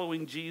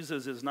following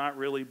Jesus is not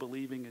really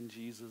believing in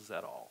Jesus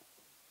at all.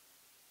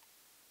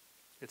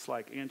 It's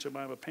like Aunt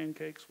Jemima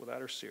pancakes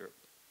without her syrup.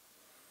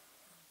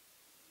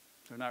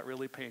 They're not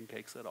really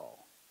pancakes at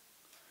all.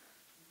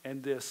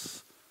 And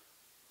this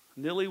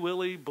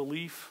nilly-willy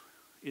belief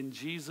in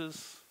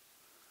Jesus,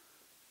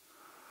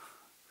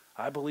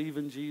 I believe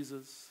in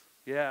Jesus.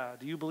 Yeah,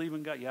 do you believe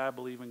in God? Yeah, I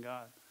believe in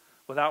God.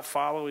 Without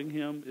following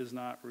him is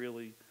not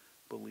really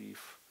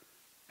belief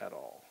at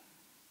all.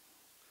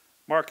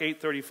 Mark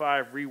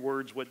 8:35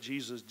 rewords what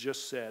Jesus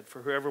just said.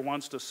 For whoever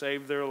wants to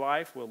save their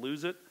life will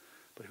lose it,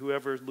 but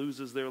whoever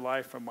loses their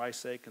life for my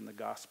sake and the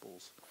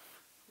gospel's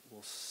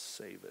will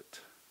save it.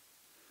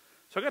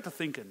 So I got to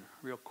thinking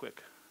real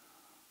quick.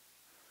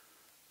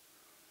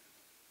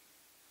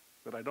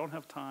 But I don't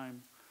have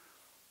time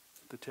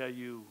to tell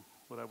you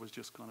what I was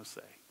just going to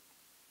say.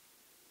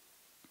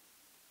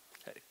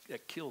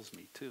 That kills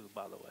me too,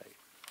 by the way.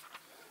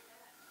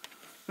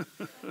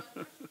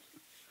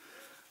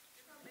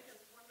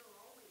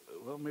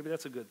 Well, maybe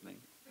that's a good thing.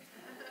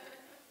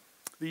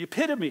 The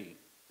epitome,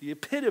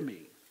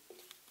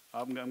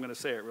 I'm going to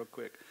say it real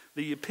quick.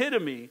 The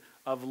epitome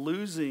of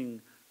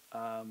losing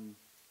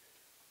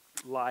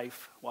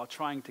life while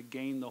trying to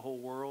gain the whole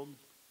world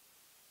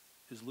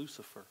is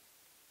Lucifer.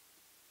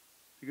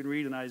 You can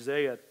read in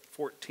Isaiah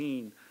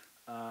 14,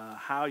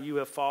 how you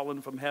have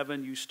fallen from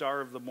heaven, you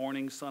star of the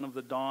morning, son of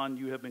the dawn.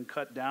 You have been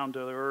cut down to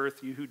the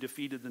earth, you who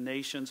defeated the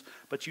nations.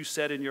 But you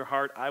said in your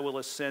heart, I will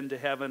ascend to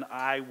heaven.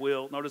 I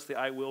will, notice the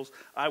I wills,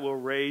 I will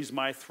raise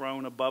my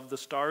throne above the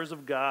stars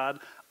of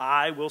God.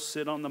 I will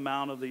sit on the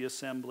mount of the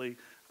assembly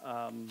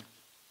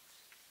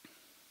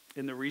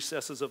in the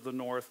recesses of the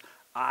north.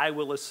 I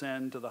will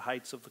ascend to the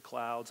heights of the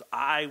clouds.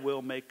 I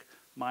will make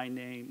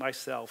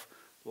myself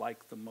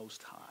like the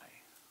Most High.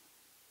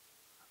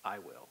 I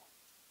will.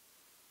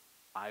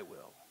 I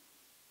will.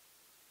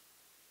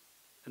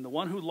 And the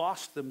one who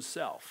lost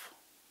themselves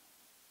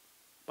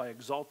by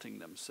exalting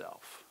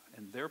themselves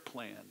and their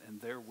plan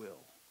and their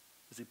will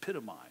is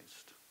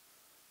epitomized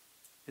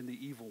in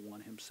the evil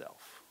one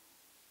himself.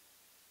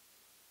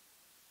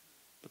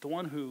 But the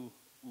one who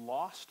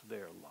lost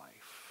their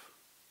life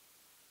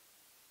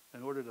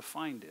in order to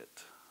find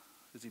it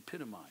is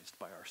epitomized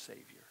by our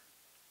Savior.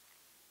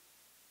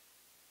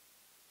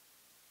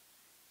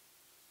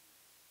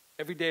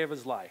 Every day of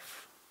his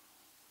life,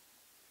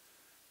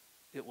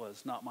 it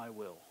was not my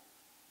will,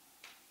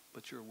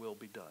 but your will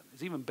be done.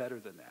 It's even better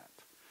than that.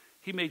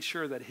 He made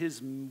sure that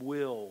his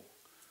will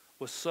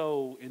was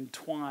so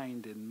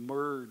entwined and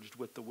merged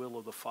with the will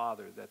of the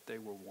Father that they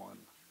were one.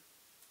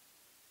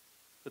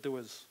 That there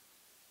was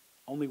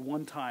only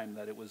one time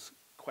that it was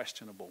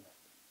questionable,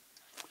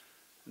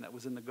 and that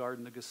was in the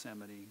Garden of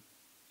Gethsemane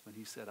when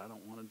he said, I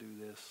don't want to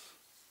do this.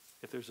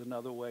 If there's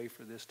another way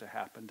for this to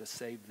happen, to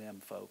save them,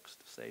 folks,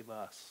 to save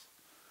us,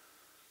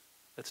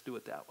 let's do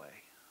it that way.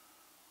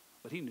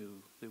 But he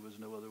knew there was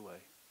no other way.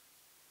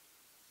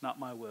 Not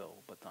my will,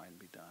 but thine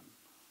be done.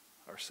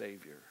 Our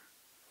Savior.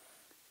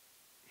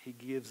 He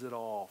gives it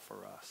all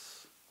for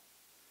us.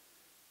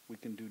 We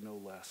can do no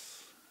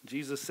less.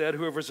 Jesus said,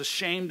 whoever is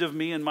ashamed of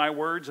me and my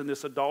words in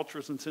this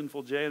adulterous and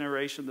sinful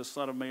generation, the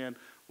Son of Man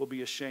will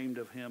be ashamed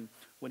of him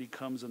when he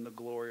comes in the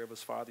glory of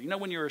his Father. You know,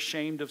 when you're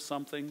ashamed of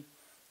something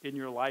in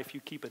your life,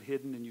 you keep it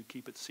hidden and you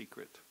keep it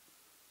secret.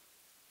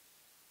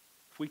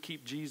 If we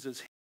keep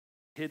Jesus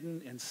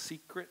hidden and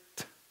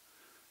secret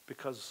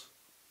because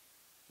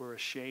we're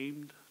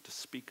ashamed to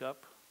speak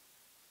up,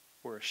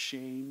 we're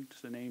ashamed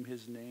to name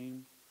his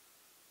name,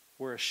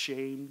 we're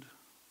ashamed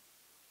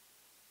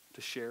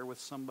to share with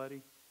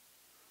somebody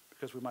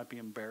because we might be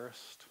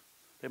embarrassed,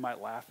 they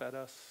might laugh at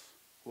us.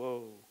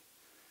 Whoa.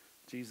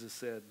 Jesus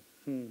said,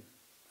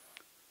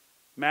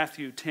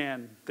 Matthew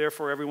 10,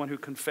 therefore everyone who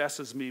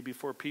confesses me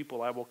before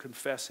people, I will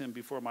confess him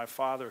before my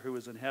Father who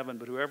is in heaven.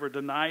 But whoever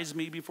denies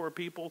me before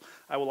people,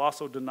 I will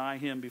also deny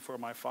him before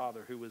my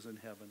Father who is in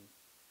heaven.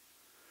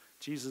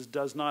 Jesus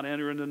does not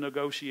enter into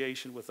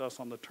negotiation with us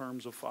on the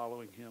terms of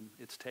following him.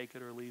 It's take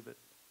it or leave it.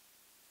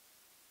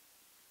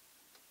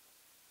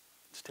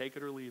 It's take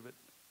it or leave it.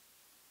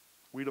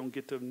 We don't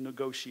get to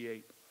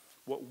negotiate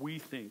what we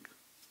think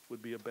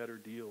would be a better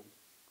deal,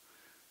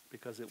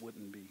 because it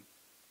wouldn't be.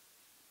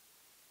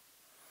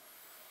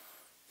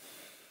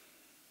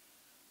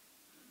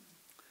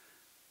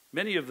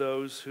 Many of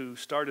those who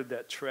started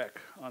that trek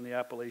on the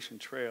Appalachian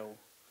Trail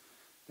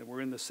and were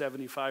in the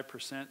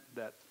 75%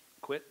 that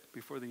quit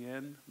before the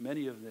end,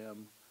 many of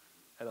them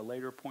at a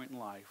later point in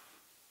life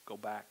go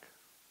back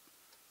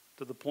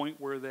to the point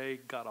where they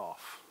got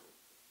off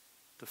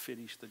to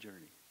finish the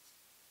journey.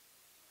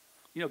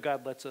 You know,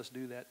 God lets us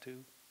do that too.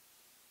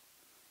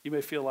 You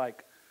may feel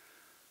like,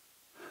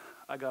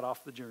 I got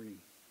off the journey.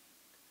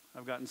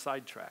 I've gotten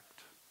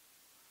sidetracked.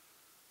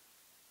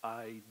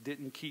 I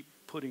didn't keep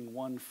putting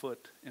one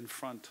foot in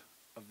front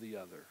of the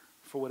other.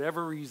 For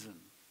whatever reason,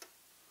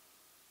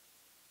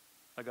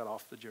 I got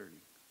off the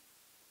journey.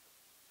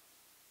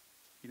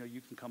 You know,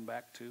 you can come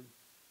back too.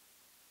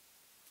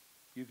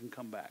 You can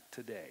come back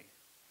today.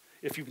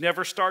 If you've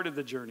never started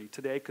the journey,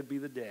 today could be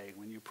the day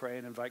when you pray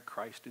and invite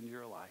Christ into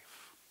your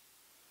life.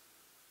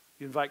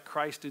 You invite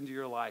Christ into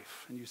your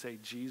life and you say,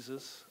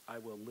 Jesus, I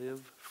will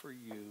live for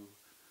you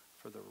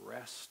for the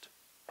rest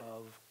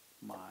of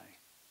my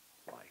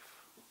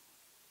life.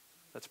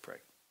 Let's pray.